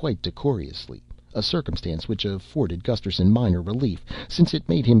so quite decorously, a circumstance which afforded Gusterson minor relief, since it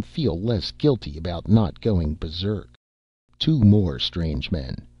made him feel less guilty about not going berserk. Two more strange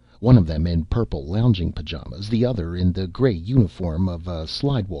men, one of them in purple lounging pajamas, the other in the gray uniform of a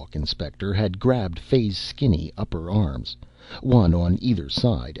slidewalk inspector, had grabbed Fay's skinny upper arms, one on either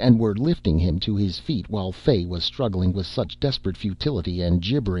side, and were lifting him to his feet while Fay was struggling with such desperate futility and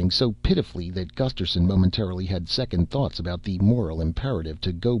gibbering so pitifully that Gusterson momentarily had second thoughts about the moral imperative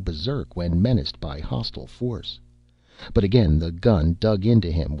to go berserk when menaced by hostile force. But again the gun dug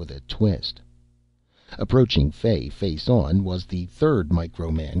into him with a twist. Approaching Fay face on was the third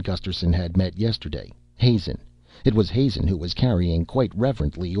micro-man Gusterson had met yesterday, Hazen. It was Hazen who was carrying, quite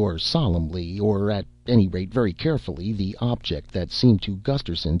reverently or solemnly, or at any rate very carefully, the object that seemed to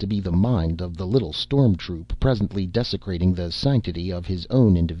Gusterson to be the mind of the little storm troop presently desecrating the sanctity of his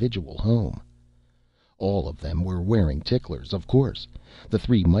own individual home. All of them were wearing ticklers, of course. The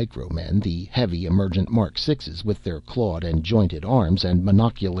three micro-men, the heavy emergent Mark VI's with their clawed and jointed arms and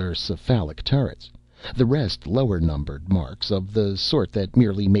monocular cephalic turrets. The rest lower numbered marks of the sort that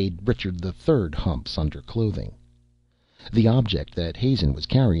merely made Richard III humps under clothing. The object that Hazen was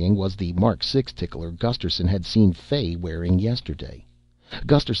carrying was the Mark VI tickler Gusterson had seen Fay wearing yesterday.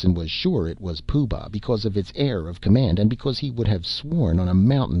 Gusterson was sure it was Pooh Bah because of its air of command, and because he would have sworn on a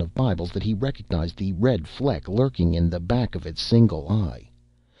mountain of Bibles that he recognized the red fleck lurking in the back of its single eye.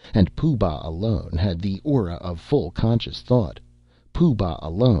 And Pooh Bah alone had the aura of full conscious thought. Pooh Bah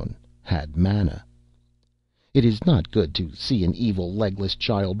alone had mana. It is not good to see an evil, legless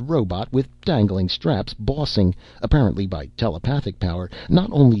child robot with dangling straps bossing, apparently by telepathic power, not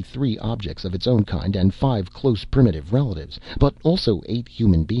only 3 objects of its own kind and 5 close primitive relatives, but also 8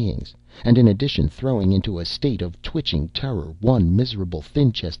 human beings, and in addition throwing into a state of twitching terror 1 miserable,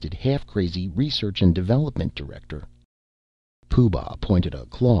 thin-chested, half-crazy research and development director. Pooh Bah pointed a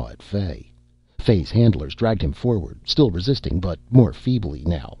claw at Fay. Fay's handlers dragged him forward, still resisting, but more feebly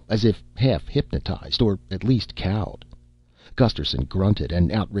now, as if half hypnotized, or at least cowed. Gusterson grunted an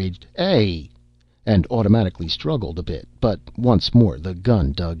outraged "Hey!" and automatically struggled a bit, but once more the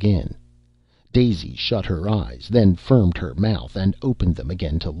gun dug in. Daisy shut her eyes, then firmed her mouth and opened them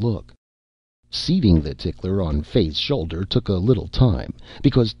again to look. Seating the tickler on Fay's shoulder took a little time,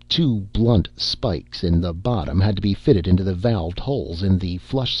 because 2 blunt spikes in the bottom had to be fitted into the valved holes in the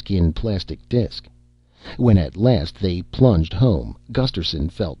flush-skin plastic disc. When at last they plunged home,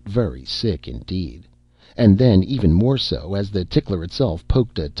 Gusterson felt very sick indeed, and then even more so as the tickler itself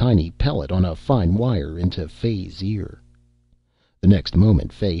poked a tiny pellet on a fine wire into Fay's ear. The next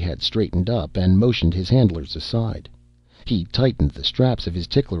moment Fay had straightened up and motioned his handlers aside. He tightened the straps of his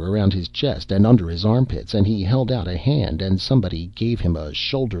tickler around his chest and under his armpits, and he held out a hand, and somebody gave him a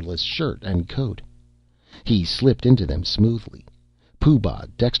shoulderless shirt and coat. He slipped into them smoothly, Pooh Bah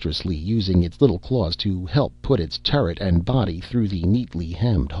dexterously using its little claws to help put its turret and body through the neatly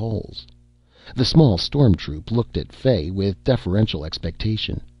hemmed holes. The small storm troop looked at Fay with deferential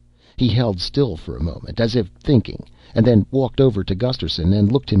expectation. He held still for a moment, as if thinking, and then walked over to Gusterson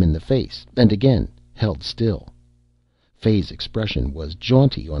and looked him in the face, and again held still. Fay's expression was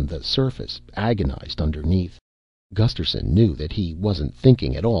jaunty on the surface, agonized underneath. Gusterson knew that he wasn't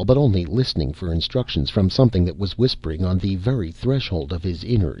thinking at all, but only listening for instructions from something that was whispering on the very threshold of his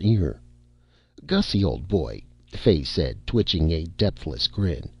inner ear. "Gussie, old boy," Fay said, twitching a depthless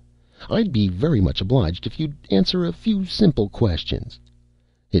grin, "I'd be very much obliged if you'd answer a few simple questions."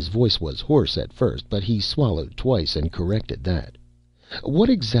 His voice was hoarse at first, but he swallowed twice and corrected that. "What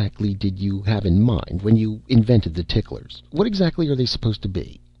exactly did you have in mind when you invented the ticklers? What exactly are they supposed to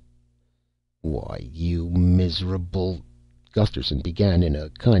be?" "Why, you miserable—" Gusterson began in a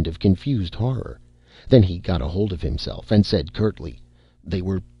kind of confused horror. Then he got a hold of himself and said curtly, "They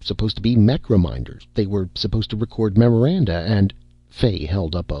were supposed to be mech reminders. They were supposed to record memoranda and—" Fay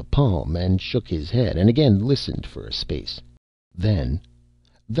held up a palm and shook his head and again listened for a space. Then,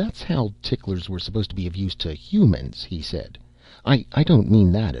 "That's how ticklers were supposed to be of use to humans," he said. I don't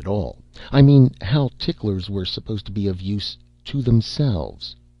mean that at all. I mean how ticklers were supposed to be of use to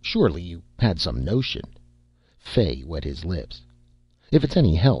themselves. Surely you had some notion." Fay wet his lips. "If it's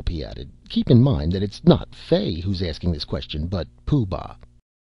any help," he added, "keep in mind that it's not Fay who's asking this question, but Pooh Bah."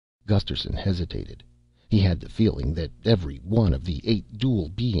 Gusterson hesitated. He had the feeling that every one of the 8 dual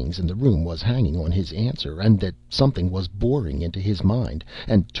beings in the room was hanging on his answer, and that something was boring into his mind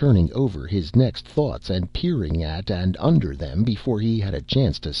and turning over his next thoughts and peering at and under them before he had a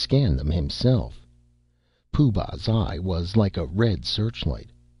chance to scan them himself. Pooh Bah's eye was like a red searchlight.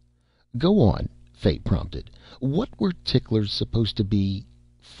 "Go on," Fay prompted. "What were ticklers supposed to be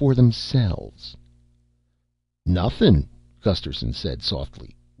for themselves?" "Nothin'," Gusterson said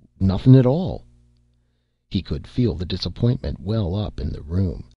softly. "Nothin' at all." He could feel the disappointment well up in the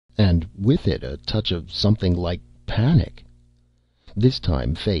room, and with it a touch of something like panic. This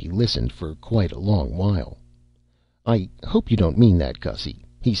time Fay listened for quite a long while. "I hope you don't mean that, Gussie,"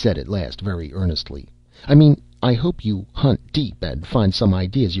 he said at last, very earnestly. "I mean, I hope you hunt deep and find some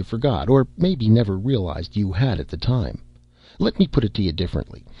ideas you forgot, or maybe never realized you had at the time. Let me put it to you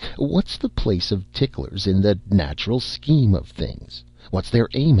differently. What's the place of ticklers in the natural scheme of things? What's their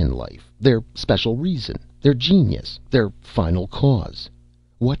aim in life, their special reason, their genius, their final cause?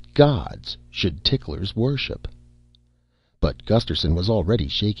 What gods should ticklers worship?" But Gusterson was already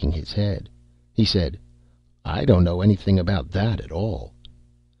shaking his head. He said, "I don't know anything about that at all."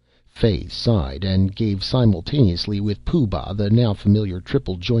 Fay sighed and gave simultaneously with Pooh Bah the now familiar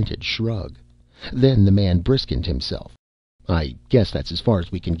triple jointed shrug. Then the man briskened himself. "I guess that's as far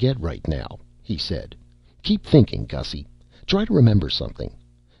as we can get right now," he said. "Keep thinking, Gussie. Try to remember something.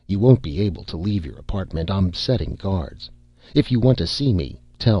 You won't be able to leave your apartment. I'm setting guards. If you want to see me,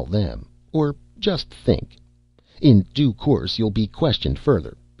 tell them. Or just think. In due course you'll be questioned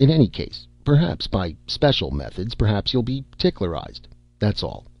further. In any case, perhaps by special methods, perhaps you'll be ticklerized. That's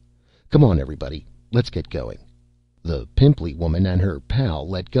all. Come on, everybody. Let's get going." The pimply woman and her pal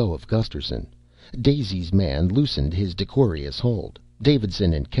let go of Gusterson. Daisy's man loosened his decorous hold.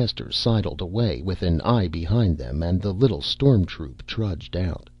 Davidson and Kester sidled away with an eye behind them, and the little storm troop trudged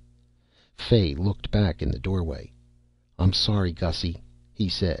out. Fay looked back in the doorway. "I'm sorry, Gussie," he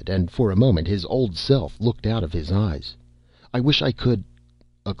said, and for a moment his old self looked out of his eyes. "I wish I could—"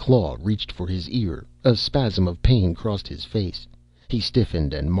 A claw reached for his ear. A spasm of pain crossed his face. He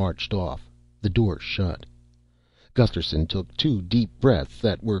stiffened and marched off. The door shut. Gusterson took 2 deep breaths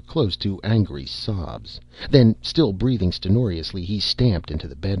that were close to angry sobs. Then, still breathing stentorously, he stamped into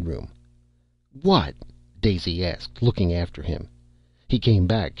the bedroom. "What?" Daisy asked, looking after him. He came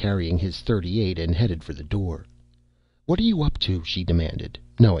back carrying his .38 and headed for the door. "What are you up to?" she demanded,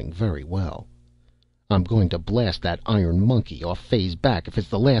 knowing very well. "I'm going to blast that iron monkey off Fay's back if it's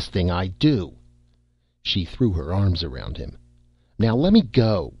the last thing I do." She threw her arms around him. "Now let me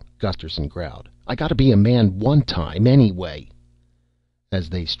go," Gusterson growled. "I gotta be a man one time, anyway." As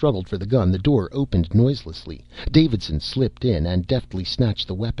they struggled for the gun, the door opened noiselessly. Davidson slipped in and deftly snatched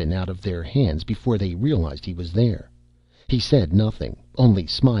the weapon out of their hands before they realized he was there. He said nothing, only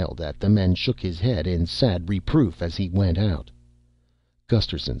smiled at them and shook his head in sad reproof as he went out.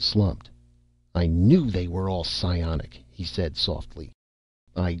 Gusterson slumped. "I knew they were all psionic," he said softly.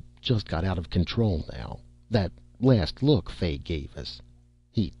 "I just got out of control now. That last look Fay gave us."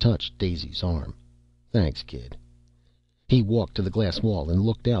 He touched Daisy's arm. "Thanks, kid." He walked to the glass wall and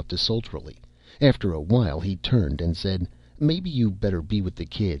looked out desultorily. After a while he turned and said, "Maybe you better be with the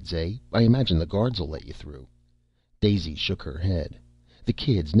kids, eh? I imagine the guards'll let you through." Daisy shook her head. "The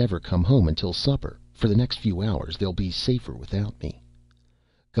kids never come home until supper. For the next few hours they'll be safer without me."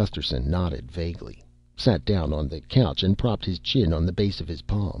 Gusterson nodded vaguely, sat down on the couch and propped his chin on the base of his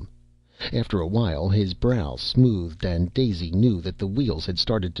palm. After a while his brow smoothed and Daisy knew that the wheels had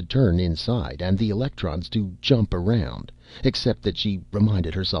started to turn inside and the electrons to jump around, except that she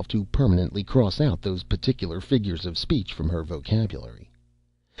reminded herself to permanently cross out those particular figures of speech from her vocabulary.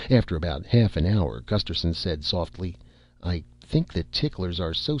 After about half an hour, Gusterson said softly, "I think the ticklers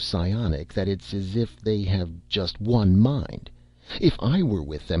are so psionic that it's as if they have just one mind. If I were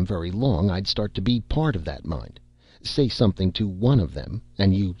with them very long, I'd start to be part of that mind. Say something to one of them,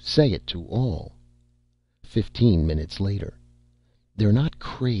 and you say it to all." 15 minutes later. "They're not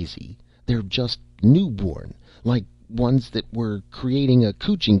crazy. They're just newborn. Like ones that were creating a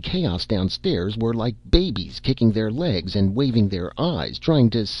cooching chaos downstairs were like babies, kicking their legs and waving their eyes, trying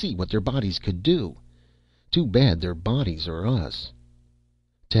to see what their bodies could do. Too bad their bodies are us."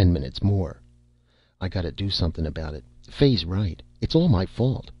 10 minutes more. "I gotta do something about it. Fay's right. It's all my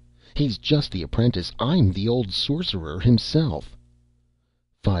fault. He's just the apprentice. I'm the old sorcerer himself."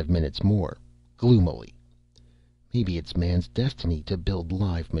 5 minutes more, gloomily. "Maybe it's man's destiny to build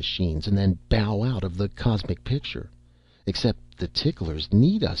live machines and then bow out of the cosmic picture. Except the ticklers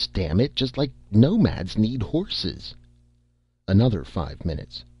need us, damn it, just like nomads need horses." Another 5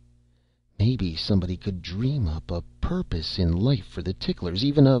 minutes. "Maybe somebody could dream up a purpose in life for the ticklers,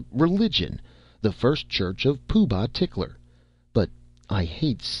 even a religion. The first church of Pooh-Bah Tickler. But I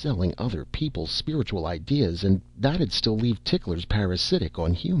hate selling other people's spiritual ideas, and that'd still leave ticklers parasitic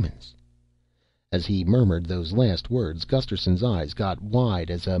on humans." As he murmured those last words, Gusterson's eyes got wide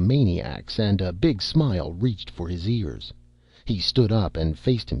as a maniac's, and a big smile reached for his ears. He stood up and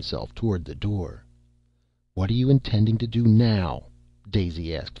faced himself toward the door. "What are you intending to do now?"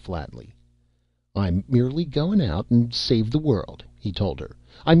 Daisy asked flatly. "I'm merely going out and save the world," he told her.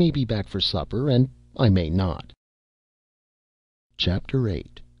 "I may be back for supper, and I may not." Chapter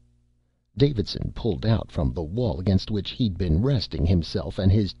 8. Davidson pulled out from the wall against which he'd been resting himself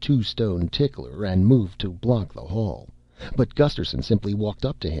and his two-stone tickler and moved to block the hall. But Gusterson simply walked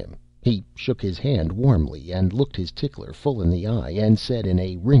up to him. He shook his hand warmly and looked his tickler full in the eye and said in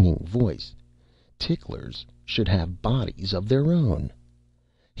a ringing voice, "Ticklers should have bodies of their own."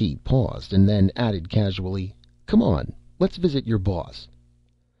 He paused and then added casually, "Come on, let's visit your boss."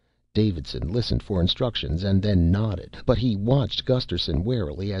 Davidson listened for instructions and then nodded, but he watched Gusterson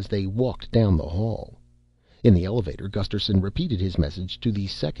warily as they walked down the hall. In the elevator, Gusterson repeated his message to the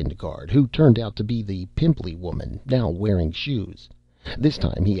second guard, who turned out to be the pimply woman, now wearing shoes. This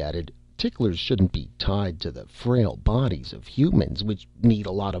time he added, "Ticklers shouldn't be tied to the frail bodies of humans, which need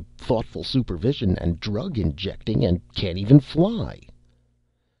a lot of thoughtful supervision and drug injecting and can't even fly."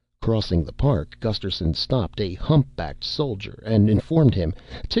 Crossing the park, Gusterson stopped a humpbacked soldier and informed him,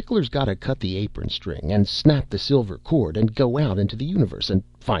 "Ticklers gotta cut the apron string and snap the silver cord and go out into the universe and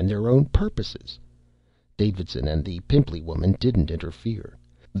find their own purposes." Davidson and the pimply woman didn't interfere.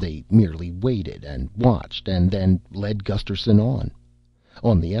 They merely waited and watched, and then led Gusterson on.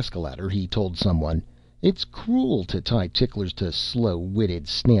 On the escalator, he told someone, "It's cruel to tie ticklers to slow-witted,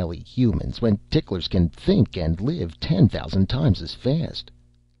 snaily humans when ticklers can think and live 10,000 times as fast."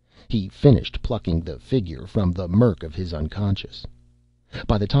 He finished plucking the figure from the murk of his unconscious.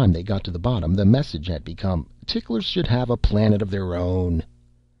 By the time they got to the bottom, the message had become, "Ticklers should have a planet of their own."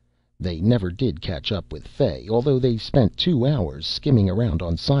 They never did catch up with Fay, although they spent 2 hours skimming around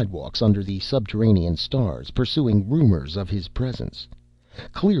on sidewalks under the subterranean stars, pursuing rumors of his presence.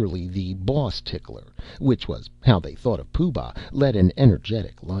 Clearly the boss tickler, which was how they thought of Pooh-Bah, led an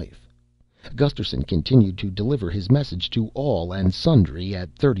energetic life. Gusterson continued to deliver his message to all and sundry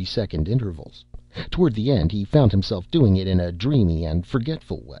at 30-second intervals. Toward the end, he found himself doing it in a dreamy and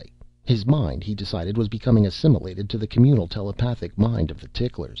forgetful way. His mind, he decided, was becoming assimilated to the communal telepathic mind of the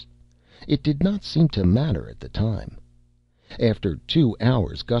ticklers. It did not seem to matter at the time. After 2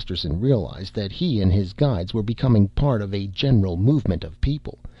 hours, Gusterson realized that he and his guides were becoming part of a general movement of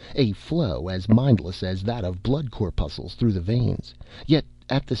people, a flow as mindless as that of blood corpuscles through the veins, yet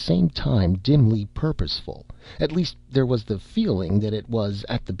at the same time dimly purposeful. At least there was the feeling that it was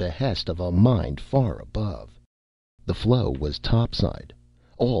at the behest of a mind far above. The flow was topside.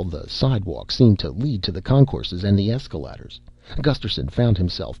 All the sidewalks seemed to lead to the concourses and the escalators. Gusterson found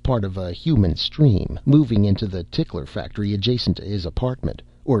himself part of a human stream, moving into the tickler factory adjacent to his apartment,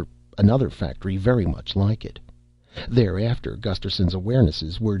 or another factory very much like it. Thereafter, Gusterson's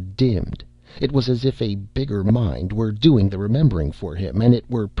awarenesses were dimmed. It was as if a bigger mind were doing the remembering for him, and it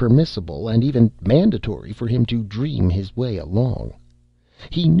were permissible and even mandatory for him to dream his way along.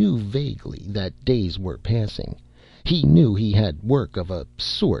 He knew vaguely that days were passing. He knew he had work of a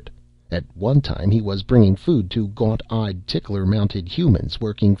sort. At one time he was bringing food to gaunt-eyed, tickler-mounted humans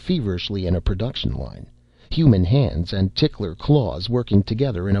working feverishly in a production line, human hands and tickler claws working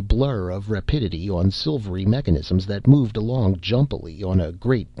together in a blur of rapidity on silvery mechanisms that moved along jumpily on a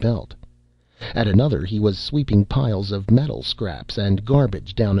great belt. At another he was sweeping piles of metal scraps and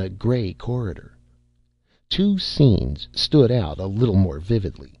garbage down a gray corridor. 2 scenes stood out a little more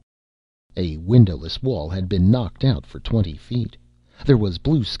vividly. A windowless wall had been knocked out for 20 feet. There was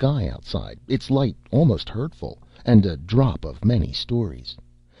blue sky outside, its light almost hurtful, and a drop of many stories.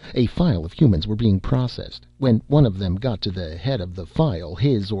 A file of humans were being processed. When one of them got to the head of the file,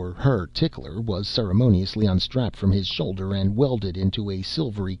 his or her tickler was ceremoniously unstrapped from his shoulder and welded into a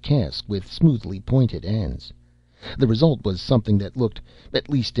silvery cask with smoothly pointed ends. The result was something that looked, at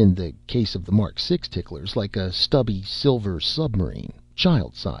least in the case of the Mark 6 ticklers, like a stubby silver submarine,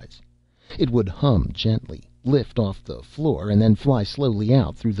 child size. It would hum gently, lift off the floor, and then fly slowly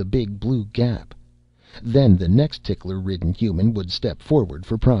out through the big blue gap. Then the next tickler-ridden human would step forward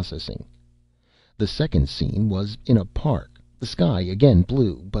for processing. The second scene was in a park, the sky again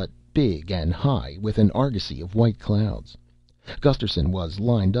blue, but big and high, with an argosy of white clouds. Gusterson was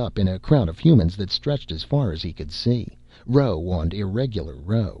lined up in a crowd of humans that stretched as far as he could see, row on irregular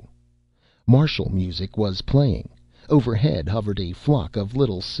row. Martial music was playing. Overhead hovered a flock of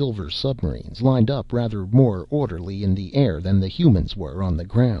little silver submarines, lined up rather more orderly in the air than the humans were on the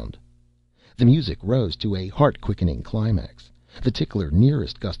ground. The music rose to a heart-quickening climax. The tickler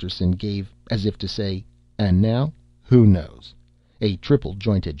nearest Gusterson gave, as if to say, "And now? Who knows?" a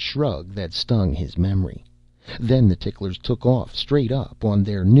triple-jointed shrug that stung his memory. Then the ticklers took off, straight up, on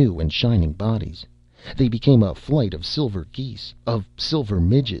their new and shining bodies. They became a flight of silver geese, of silver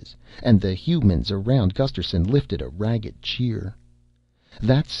midges, and the humans around Gusterson lifted a ragged cheer.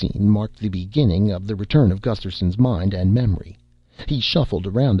 That scene marked the beginning of the return of Gusterson's mind and memory. He shuffled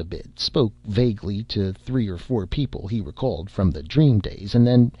around a bit, spoke vaguely to 3 or 4 people he recalled from the dream days, and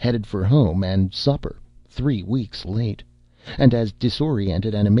then headed for home and supper, 3 weeks late, and as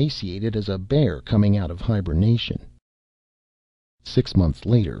disoriented and emaciated as a bear coming out of hibernation. 6 months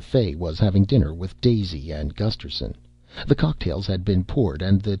later, Fay was having dinner with Daisy and Gusterson. The cocktails had been poured,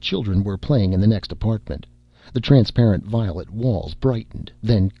 and the children were playing in the next apartment. The transparent violet walls brightened,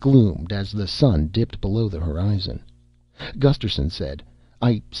 then gloomed as the sun dipped below the horizon. Gusterson said,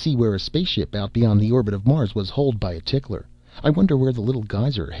 "I see where a spaceship out beyond the orbit of Mars was holed by a tickler. I wonder where the little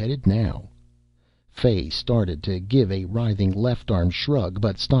guys are headed now." Fay started to give a writhing left-arm shrug,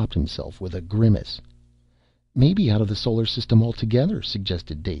 but stopped himself with a grimace. "Maybe out of the solar system altogether,"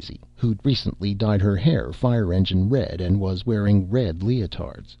 suggested Daisy, who'd recently dyed her hair fire-engine red and was wearing red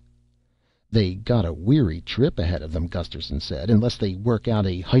leotards. "They got a weary trip ahead of them," Gusterson said, "unless they work out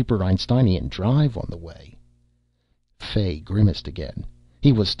a hyper-Einsteinian drive on the way." Fay grimaced again.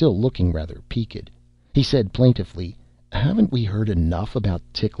 He was still looking rather peaked. He said plaintively, "Haven't we heard enough about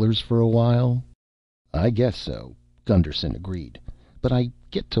ticklers for a while?" "I guess so," Gunderson agreed. "But I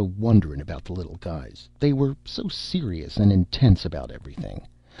get to wondering about the little guys. They were so serious and intense about everything.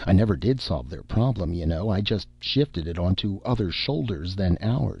 I never did solve their problem, you know. I just shifted it onto other shoulders than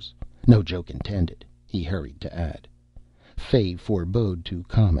ours. No joke intended," he hurried to add. Fay forebode to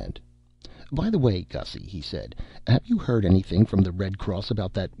comment. "By the way, Gussie," he said, "have you heard anything from the Red Cross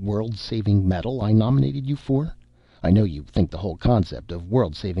about that world-saving medal I nominated you for? I know you think the whole concept of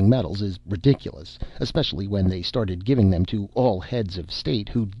world-saving medals is ridiculous, especially when they started giving them to all heads of state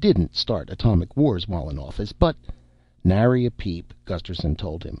who didn't start atomic wars while in office, but—" "Nary a peep," Gusterson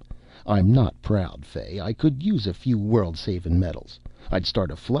told him. "I'm not proud, Fay. I could use a few world-saving medals. I'd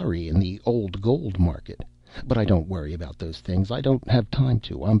start a flurry in the old gold market. But I don't worry about those things. I don't have time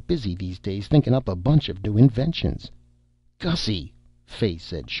to. I'm busy these days thinking up a bunch of new inventions." "Gussie!" Fay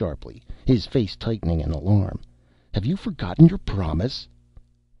said sharply, his face tightening in alarm. "Have you forgotten your promise?"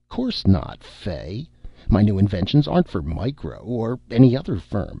 "Course not, Fay. My new inventions aren't for Micro or any other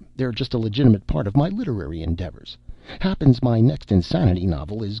firm. They're just a legitimate part of my literary endeavors. Happens my next insanity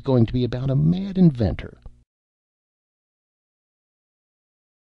novel is going to be about a mad inventor.